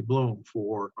Patty Bloom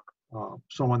for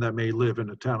someone that may live in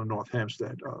the town of North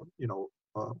Hampstead, you know,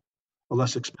 a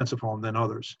less expensive home than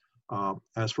others.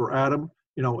 As for Adam,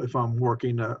 you know, if I'm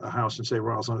working a house in, say,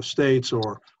 Roslyn Estates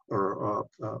or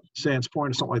Sands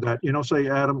Point or something like that, you know, say,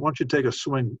 Adam, why don't you take a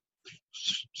swing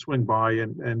by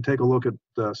and take a look at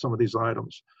some of these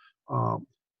items.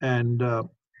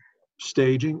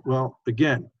 Staging, well,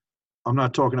 again, I'm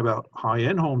not talking about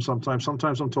high-end homes sometimes.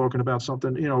 Sometimes I'm talking about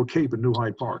something, you know, Cape in New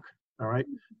Hyde Park, all right,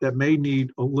 that may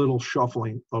need a little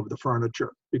shuffling of the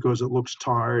furniture because it looks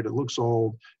tired, it looks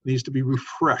old, needs to be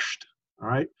refreshed, all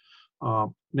right?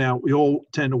 Now, we all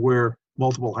tend to wear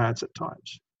multiple hats at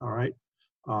times, all right?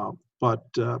 But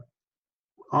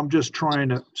I'm just trying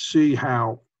to see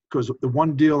how, because the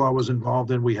one deal I was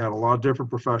involved in, we had a lot of different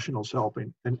professionals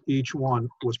helping, and each one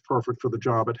was perfect for the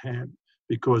job at hand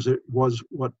because it was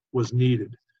what was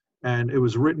needed. And it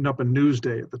was written up in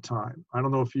Newsday at the time. I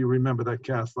don't know if you remember that,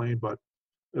 Kathleen, but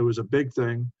it was a big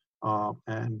thing.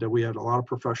 And we had a lot of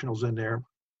professionals in there.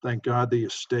 Thank God the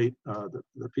estate,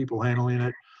 the people handling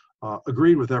it,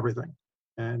 agreed with everything.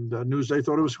 And Newsday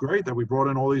thought it was great that we brought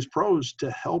in all these pros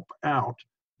to help out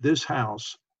this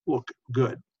house look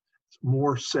good. It's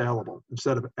more saleable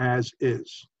instead of as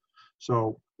is.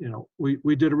 So, you know,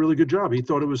 we did a really good job. He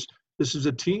thought this is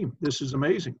a team. This is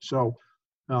amazing. So,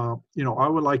 you know, I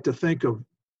would like to think of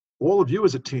all of you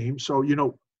as a team. So, you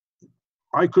know,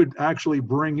 I could actually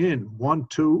bring in 1,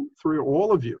 2, 3,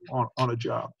 all of you on a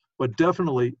job. But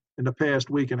definitely in the past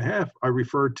week and a half, I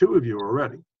referred 2 of you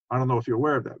already. I don't know if you're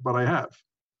aware of that, but I have.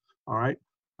 All right.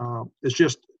 It's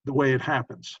just the way it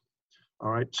happens. All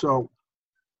right. So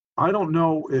I don't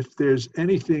know if there's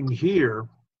anything here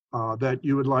that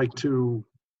you would like to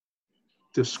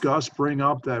discuss, bring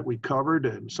up that we covered,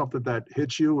 and something that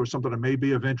hits you or something that may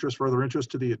be of interest, further interest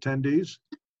to the attendees.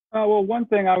 Well, one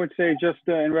thing I would say, just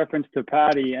in reference to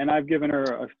Patty, and I've given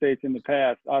her estates in the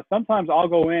past, sometimes I'll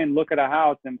go in, look at a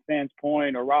house in Sands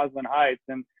Point or Roslyn Heights,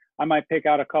 and I might pick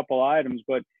out a couple items,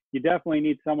 but you definitely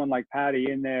need someone like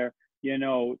Patty in there, you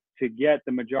know, to get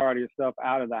the majority of stuff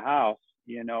out of the house.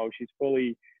 You know, she's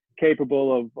fully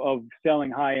capable of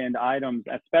selling high-end items,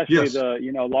 especially Yes. the,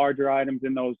 you know, larger items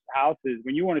in those houses.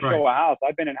 When you want to show a house,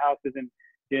 I've been in houses in,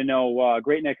 you know,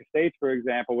 Great Neck Estates, for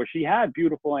example, where she had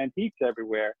beautiful antiques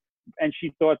everywhere, and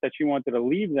she thought that she wanted to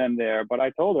leave them there. But I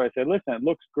told her, I said, listen, it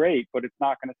looks great, but it's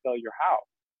not going to sell your house.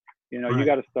 You know, you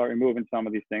got to start removing some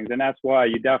of these things. And that's why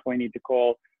you definitely need to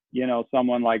call, you know,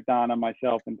 someone like Donna,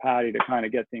 myself, and Patty to kind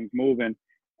of get things moving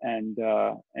and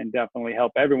definitely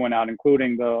help everyone out,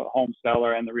 including the home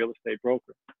seller and the real estate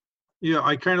broker. Yeah,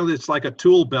 it's like a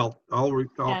tool belt.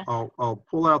 I'll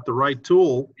pull out the right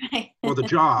tool for the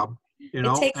job, you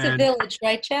know. It takes a village,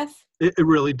 right, Jeff? It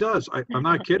really does. I'm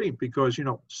not kidding, because, you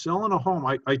know, selling a home,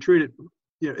 I treat it,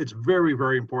 you know, it's very,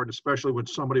 very important, especially when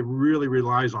somebody really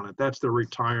relies on it. That's their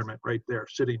retirement right there,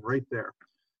 sitting right there.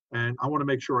 And I want to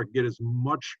make sure I get as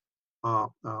much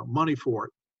money for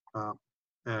it,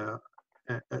 the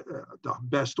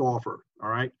best offer, all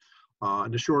right?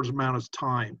 And the shortest amount of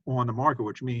time on the market,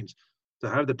 which means to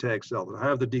have the tag sale, to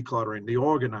have the decluttering, the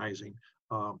organizing,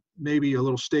 maybe a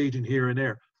little staging here and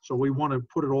there. So we want to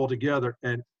put it all together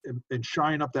and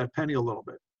shine up that penny a little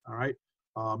bit, all right?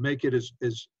 Make it as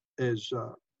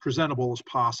presentable as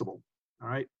possible, all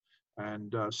right?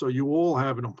 And so you all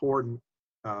have an important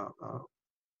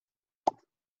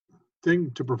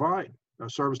thing to provide, a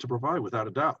service to provide, without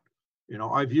a doubt. You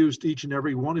know, I've used each and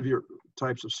every one of your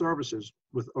types of services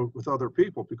with other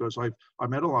people because I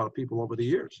met a lot of people over the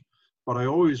years, but I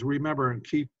always remember and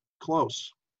keep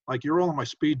close. Like, you're all on my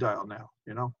speed dial now,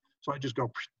 you know, so I just go,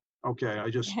 okay, I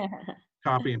just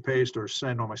copy and paste or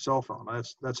send on my cell phone.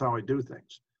 That's how I do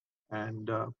things. And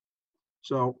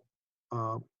so,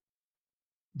 are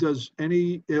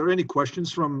there any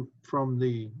questions from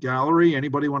the gallery?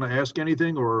 Anybody want to ask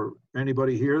anything, or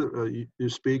anybody here, you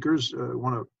speakers,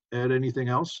 want to add anything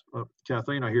else?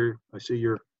 Kathleen, I see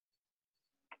you're,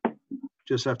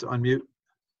 just have to unmute.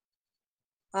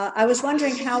 I was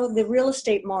wondering how the real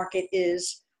estate market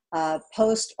is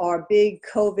post our big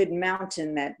COVID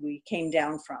mountain that we came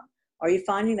down from. Are you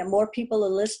finding that more people are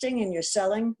listing and you're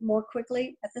selling more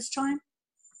quickly at this time?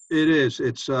 It is.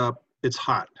 It's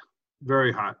hot,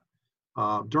 very hot.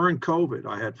 During COVID,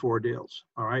 I had 4 deals.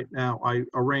 All right. Now I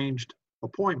arranged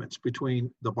appointments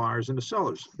between the buyers and the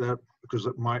sellers. Because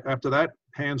after that,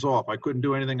 hands off. I couldn't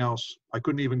do anything else. I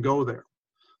couldn't even go there.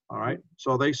 All right.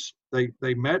 So they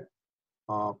met.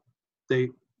 They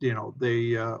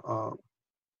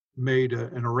made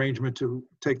an arrangement to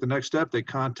take the next step. They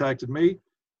contacted me.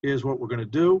 Here's what we're going to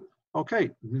do. Okay,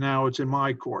 now it's in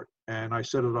my court, and I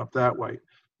set it up that way.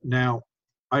 Now,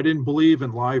 I didn't believe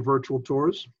in live virtual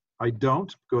tours. I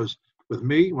don't, because with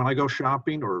me, when I go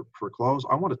shopping or for clothes,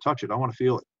 I want to touch it. I want to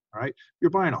feel it. All right. You're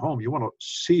buying a home. You want to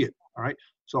see it. All right.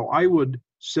 So I would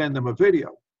send them a video.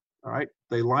 All right.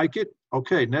 They like it.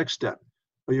 Okay. Next step.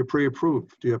 Are you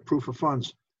pre-approved? Do you have proof of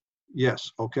funds?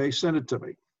 Yes. Okay. Send it to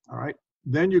me. All right.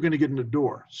 Then you're going to get in the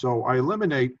door. So I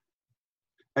eliminate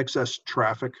excess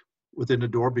traffic within the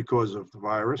door because of the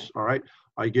virus. All right.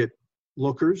 I get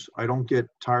lookers. I don't get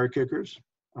tire kickers.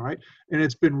 All right. And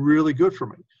it's been really good for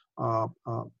me.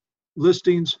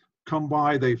 Listings come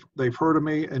by. They've heard of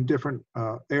me in different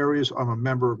areas. I'm a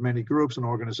member of many groups and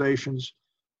organizations,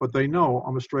 but they know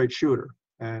I'm a straight shooter.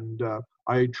 And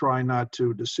I try not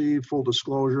to deceive, full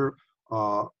disclosure,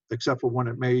 except for when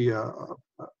it may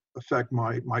affect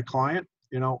my client.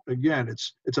 You know, again,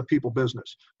 it's a people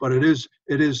business, but it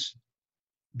is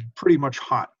pretty much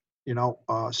hot, you know,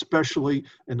 especially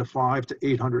in the $500 to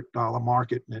 $800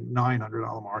 market and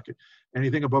 $900 market.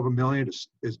 Anything above $1 million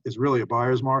is really a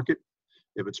buyer's market.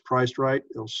 If it's priced right,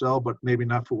 it'll sell, but maybe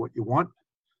not for what you want.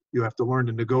 You have to learn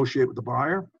to negotiate with the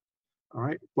buyer. All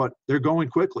right. But they're going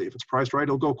quickly. If it's priced right,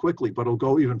 it'll go quickly, but it'll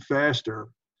go even faster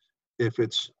if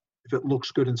it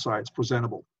looks good inside, it's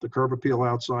presentable. The curb appeal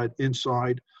outside,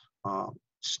 inside,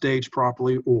 staged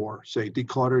properly, or say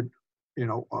decluttered, you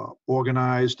know,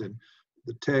 organized, and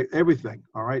the tag, everything.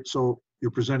 All right. So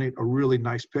you're presenting a really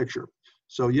nice picture.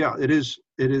 So yeah, it is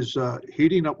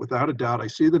heating up without a doubt. I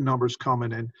see the numbers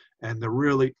coming in, and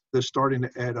they're starting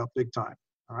to add up big time.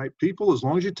 All right. People, as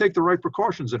long as you take the right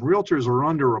precautions, and realtors are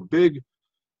under a big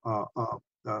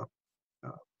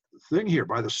thing here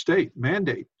by the state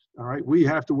mandate. All right. We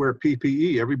have to wear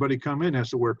PPE. Everybody come in has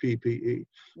to wear PPE.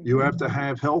 You have to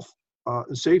have health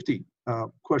and safety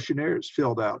questionnaires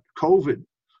filled out, COVID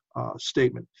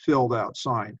statement filled out,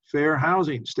 signed, fair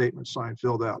housing statement signed,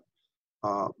 filled out,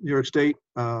 New York State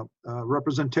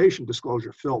representation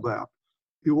disclosure filled out.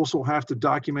 You also have to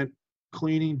document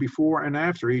cleaning before and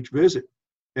after each visit.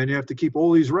 And you have to keep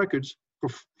all these records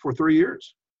for 3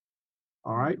 years.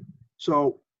 All right.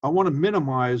 So I want to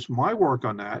minimize my work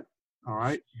on that. All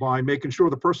right. By making sure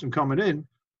the person coming in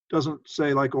doesn't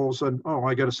say, like, all of a sudden, oh,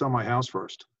 I got to sell my house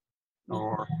first.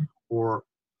 Or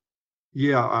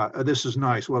yeah, this is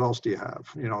nice. What else do you have?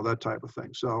 You know, that type of thing.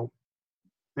 So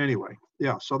anyway,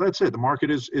 yeah. So that's it. The market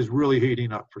is really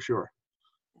heating up for sure.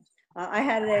 I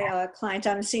had a client.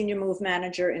 I'm a senior move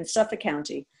manager in Suffolk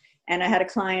County. And I had a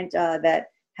client that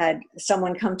had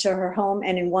someone come to her home,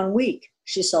 and in 1 week,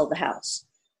 she sold the house.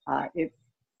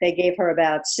 They gave her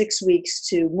about 6 weeks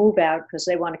to move out because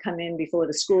they want to come in before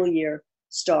the school year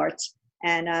starts.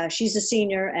 And she's a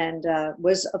senior and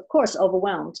was, of course,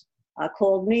 overwhelmed.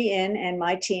 Called me in and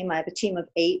my team. I have a team of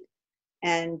 8.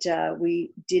 And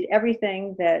we did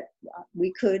everything that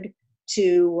we could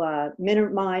to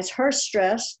minimize her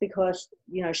stress because,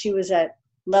 you know, she was at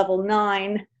level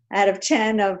 9 out of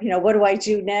 10 of, you know, what do I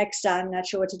do next? I'm not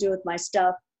sure what to do with my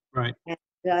stuff. Right. And,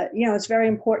 you know, it's very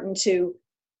important to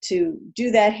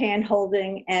do that hand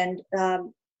holding and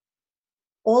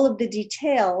all of the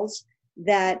details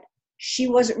that she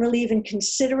wasn't really even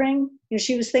considering. You know,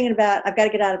 she was thinking about, I've got to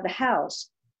get out of the house,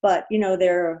 but, you know,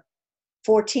 there are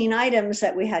 14 items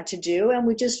that we had to do, and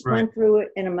we just went through it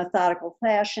in a methodical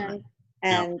fashion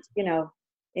and, you know,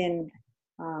 in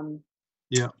an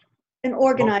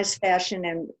organized fashion,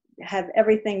 and have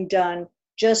everything done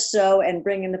just so, and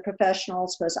bring in the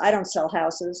professionals, because I don't sell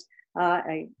houses.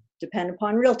 I depend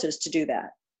upon realtors to do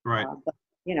that. Right. But,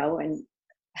 and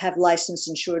have licensed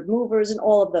insured movers and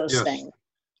all of those Yes. things.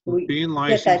 We Being get that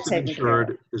licensed and taken care of.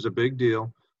 insured is a big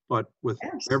deal, but with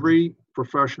Yes. every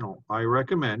professional I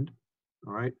recommend,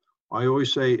 all right, I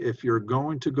always say, if you're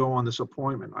going to go on this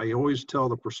appointment, I always tell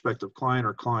the prospective client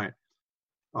or client,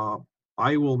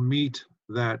 I will meet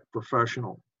that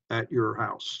professional at your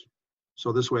house.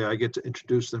 So this way I get to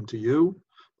introduce them to you,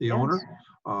 the Yes. owner.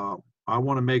 I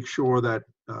want to make sure that,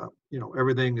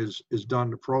 everything is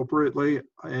done appropriately.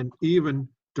 And even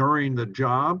during the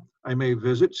job, I may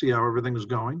visit, see how everything is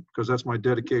going, because that's my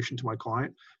dedication to my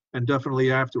client. And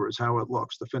definitely afterwards, how it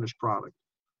looks, the finished product.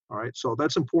 All right. So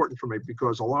that's important for me,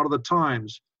 because a lot of the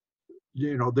times,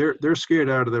 they're scared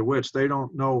out of their wits. They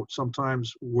don't know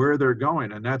sometimes where they're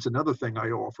going. And that's another thing I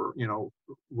offer,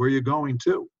 where you're going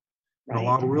to. And a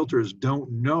lot of realtors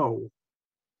don't know,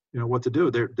 what to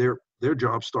do. Their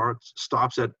job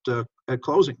stops at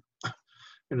closing.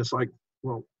 And it's like,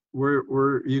 well, where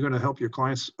are you going to help your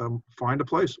clients find a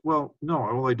place? Well, no,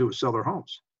 all I do is sell their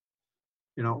homes.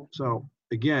 So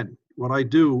again, what I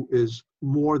do is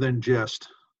more than just,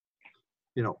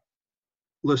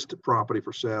 list a property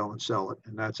for sale and sell it,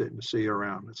 and that's it, and see you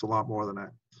around. It's a lot more than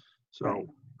that. So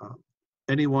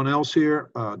anyone else here?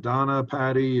 Donna,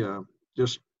 Patty,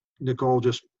 just Nicole,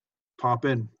 just pop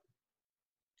in.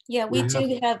 Yeah,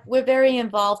 we're very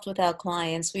involved with our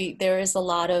clients. There is a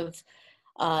lot of,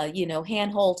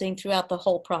 hand holding throughout the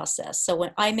whole process. So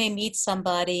when I may meet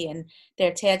somebody and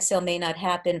their tag sale may not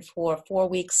happen for 4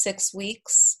 weeks, 6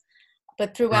 weeks,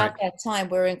 but throughout that time,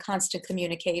 we're in constant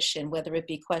communication, whether it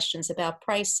be questions about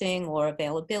pricing or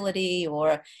availability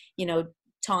or,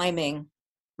 timing.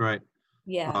 Right.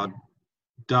 Yeah.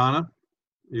 Donna,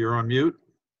 you're on mute.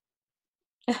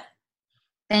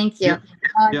 Thank you.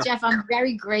 Yeah. Jeff, I'm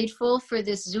very grateful for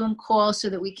this Zoom call so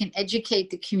that we can educate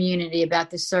the community about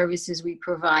the services we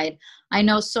provide. I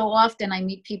know so often I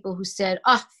meet people who said,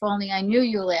 if only I knew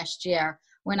you last year,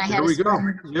 when I had to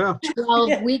spend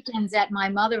 12 weekends at my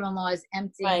mother-in-law's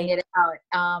emptying it out.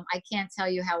 I can't tell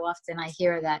you how often I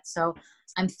hear that. So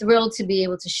I'm thrilled to be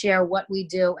able to share what we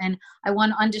do. And I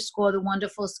want to underscore the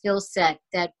wonderful skill set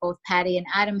that both Patty and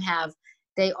Adam have.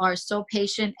 They are so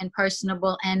patient and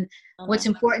personable. And what's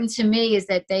important to me is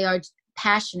that they are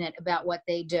passionate about what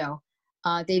they do.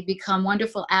 They become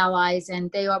wonderful allies,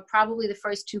 and they are probably the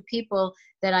first 2 people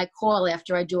that I call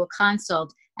after I do a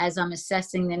consult as I'm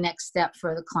assessing the next step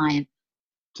for the client.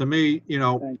 To me,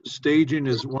 staging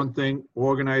is one thing,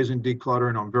 organizing,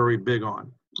 decluttering, I'm very big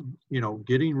on.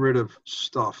 Getting rid of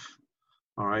stuff,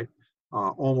 all right?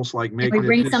 Almost like making Can we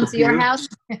bring some to your house?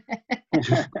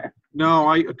 No,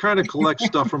 I kind of collect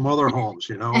stuff from other homes,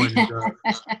 and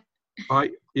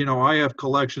I have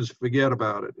collections, forget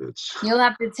about it. You'll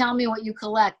have to tell me what you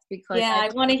collect, because I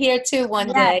want to hear too one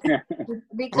day.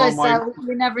 Because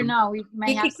you never know. We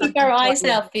may have keep our eyes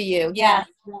out for you. Yeah.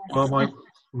 Well,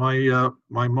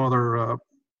 my mother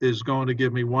is going to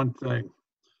give me one thing.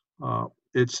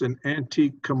 It's an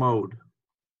antique commode.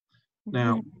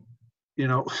 Now,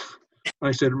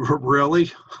 I said,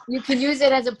 really? You can use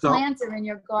it as a planter in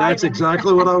your garden. That's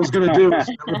exactly what I was going to do. It's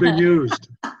never been used.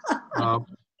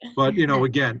 But,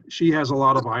 again, she has a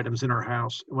lot of items in her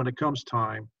house. When it comes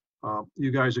time,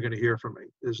 you guys are going to hear from me.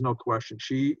 There's no question.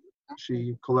 She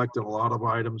collected a lot of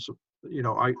items.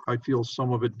 I feel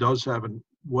some of it does have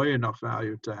way enough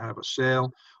value to have a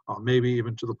sale, maybe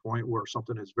even to the point where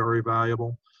something is very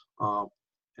valuable.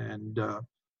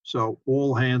 So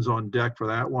all hands on deck for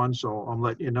that one. So I'm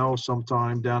letting you know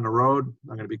sometime down the road,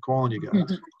 I'm going to be calling you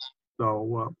guys.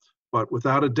 So, but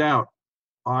without a doubt,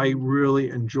 I really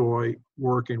enjoy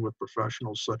working with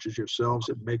professionals such as yourselves.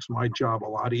 It makes my job a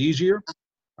lot easier.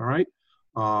 All right.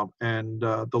 And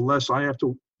the less I have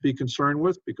to be concerned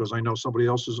with, because I know somebody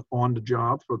else is on the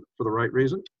job for the right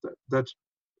reason, that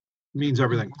means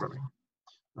everything for me.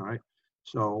 All right.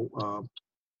 So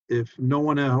if no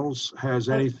one else has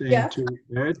anything to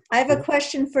add. I have a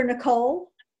question for Nicole.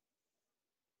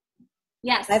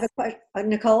 Yes. I have a question,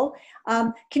 Nicole.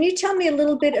 Can you tell me a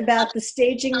little bit about the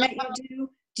staging that you do?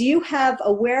 Do you have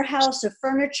a warehouse of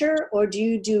furniture, or do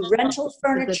you do rental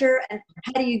furniture? And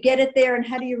how do you get it there, and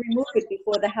how do you remove it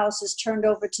before the house is turned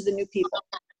over to the new people?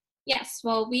 Yes,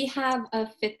 well, we have a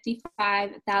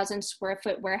 55,000 square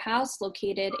foot warehouse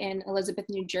located in Elizabeth,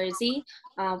 New Jersey.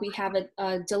 We have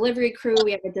a delivery crew,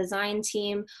 we have a design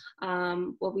team.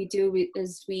 What we do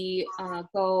is we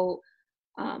go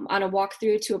on a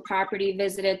walkthrough to a property,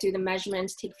 visit it, do the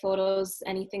measurements, take photos,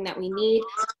 anything that we need.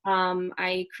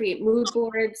 I create mood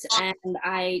boards and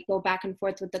I go back and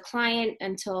forth with the client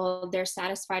until they're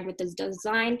satisfied with the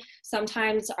design.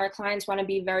 Sometimes our clients want to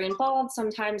be very involved.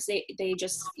 Sometimes they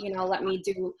just, let me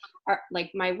do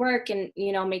my work and,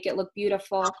 make it look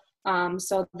beautiful.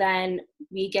 So then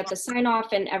we get the sign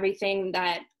off and everything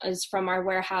that is from our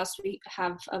warehouse. We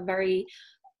have a very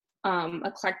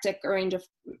eclectic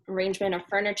arrangement of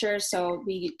furniture, so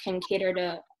we can cater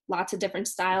to lots of different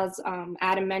styles.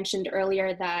 Adam mentioned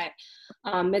earlier that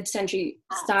mid-century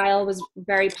style was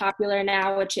very popular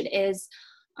now, which it is.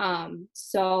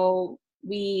 So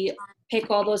we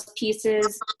pick all those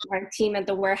pieces. Our team at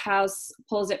the warehouse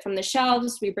pulls it from the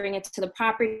shelves. We bring it to the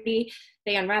property.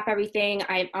 They unwrap everything.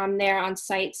 I'm there on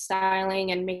site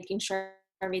styling and making sure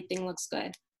everything looks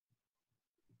good.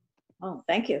 Oh,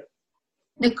 thank you.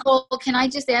 Nicole, can I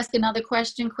just ask another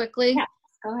question quickly? Yeah,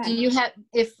 go ahead. Do you have,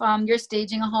 if you're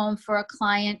staging a home for a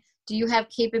client, do you have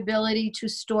capability to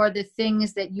store the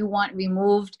things that you want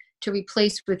removed to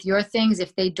replace with your things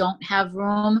if they don't have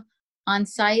room on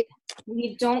site?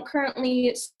 We don't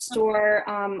currently store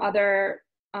other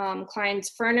clients'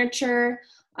 furniture.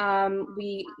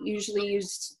 We usually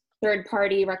use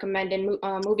third-party recommended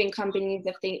moving companies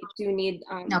if they do need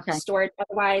storage.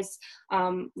 Otherwise,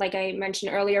 like I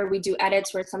mentioned earlier, we do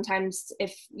edits where sometimes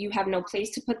if you have no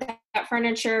place to put that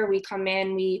furniture, we come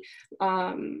in, we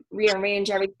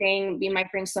rearrange everything. We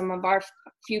might bring some of our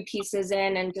few pieces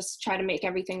in and just try to make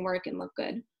everything work and look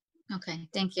good. Okay,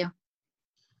 thank you.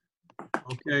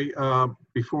 Okay,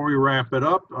 before we wrap it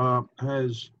up,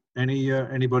 has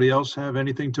anybody else have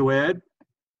anything to add?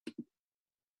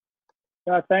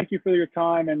 Thank you for your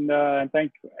time, and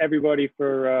thank everybody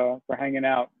for hanging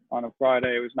out on a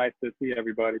Friday. It was nice to see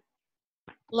everybody.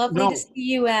 Lovely to see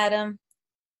you, Adam.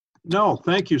 No,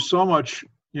 thank you so much,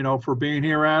 for being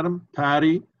here, Adam,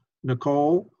 Patty,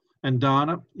 Nicole, and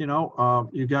Donna.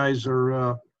 You guys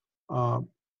are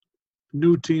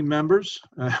new team members.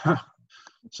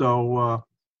 So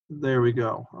there we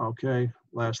go. Okay,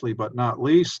 lastly but not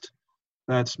least,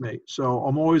 that's me. So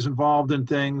I'm always involved in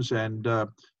things, and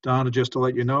Donna, just to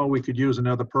let you know, we could use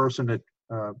another person at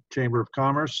Chamber of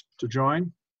Commerce to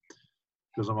join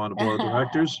because I'm on the board of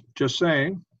directors. Just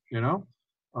saying,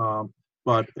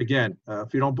 but again,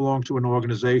 if you don't belong to an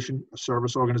organization, a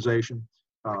service organization,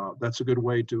 that's a good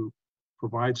way to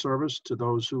provide service to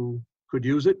those who could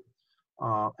use it.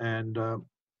 And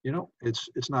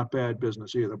it's not bad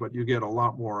business either, but you get a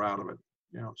lot more out of it.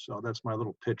 So that's my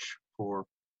little pitch for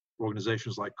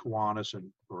organizations like Kiwanis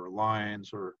or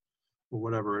Alliance or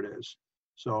whatever it is.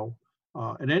 So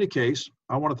in any case,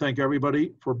 I want to thank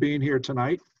everybody for being here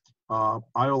tonight.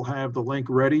 I'll have the link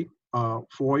ready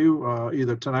for you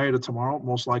either tonight or tomorrow,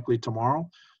 most likely tomorrow.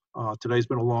 Today's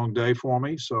been a long day for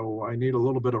me, so I need a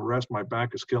little bit of rest. My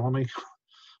back is killing me.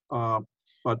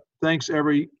 But thanks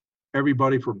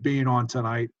everybody for being on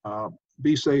tonight.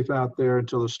 Be safe out there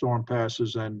until the storm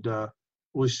passes, and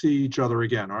we'll see each other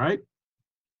again, all right?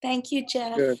 Thank you,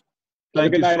 Jeff. Good. Thank Have a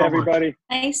good you night, so much. everybody.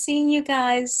 Nice seeing you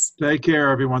guys. Take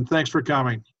care, everyone. Thanks for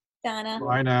coming. Donna.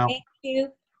 Bye now. Thank you.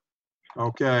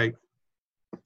 Okay.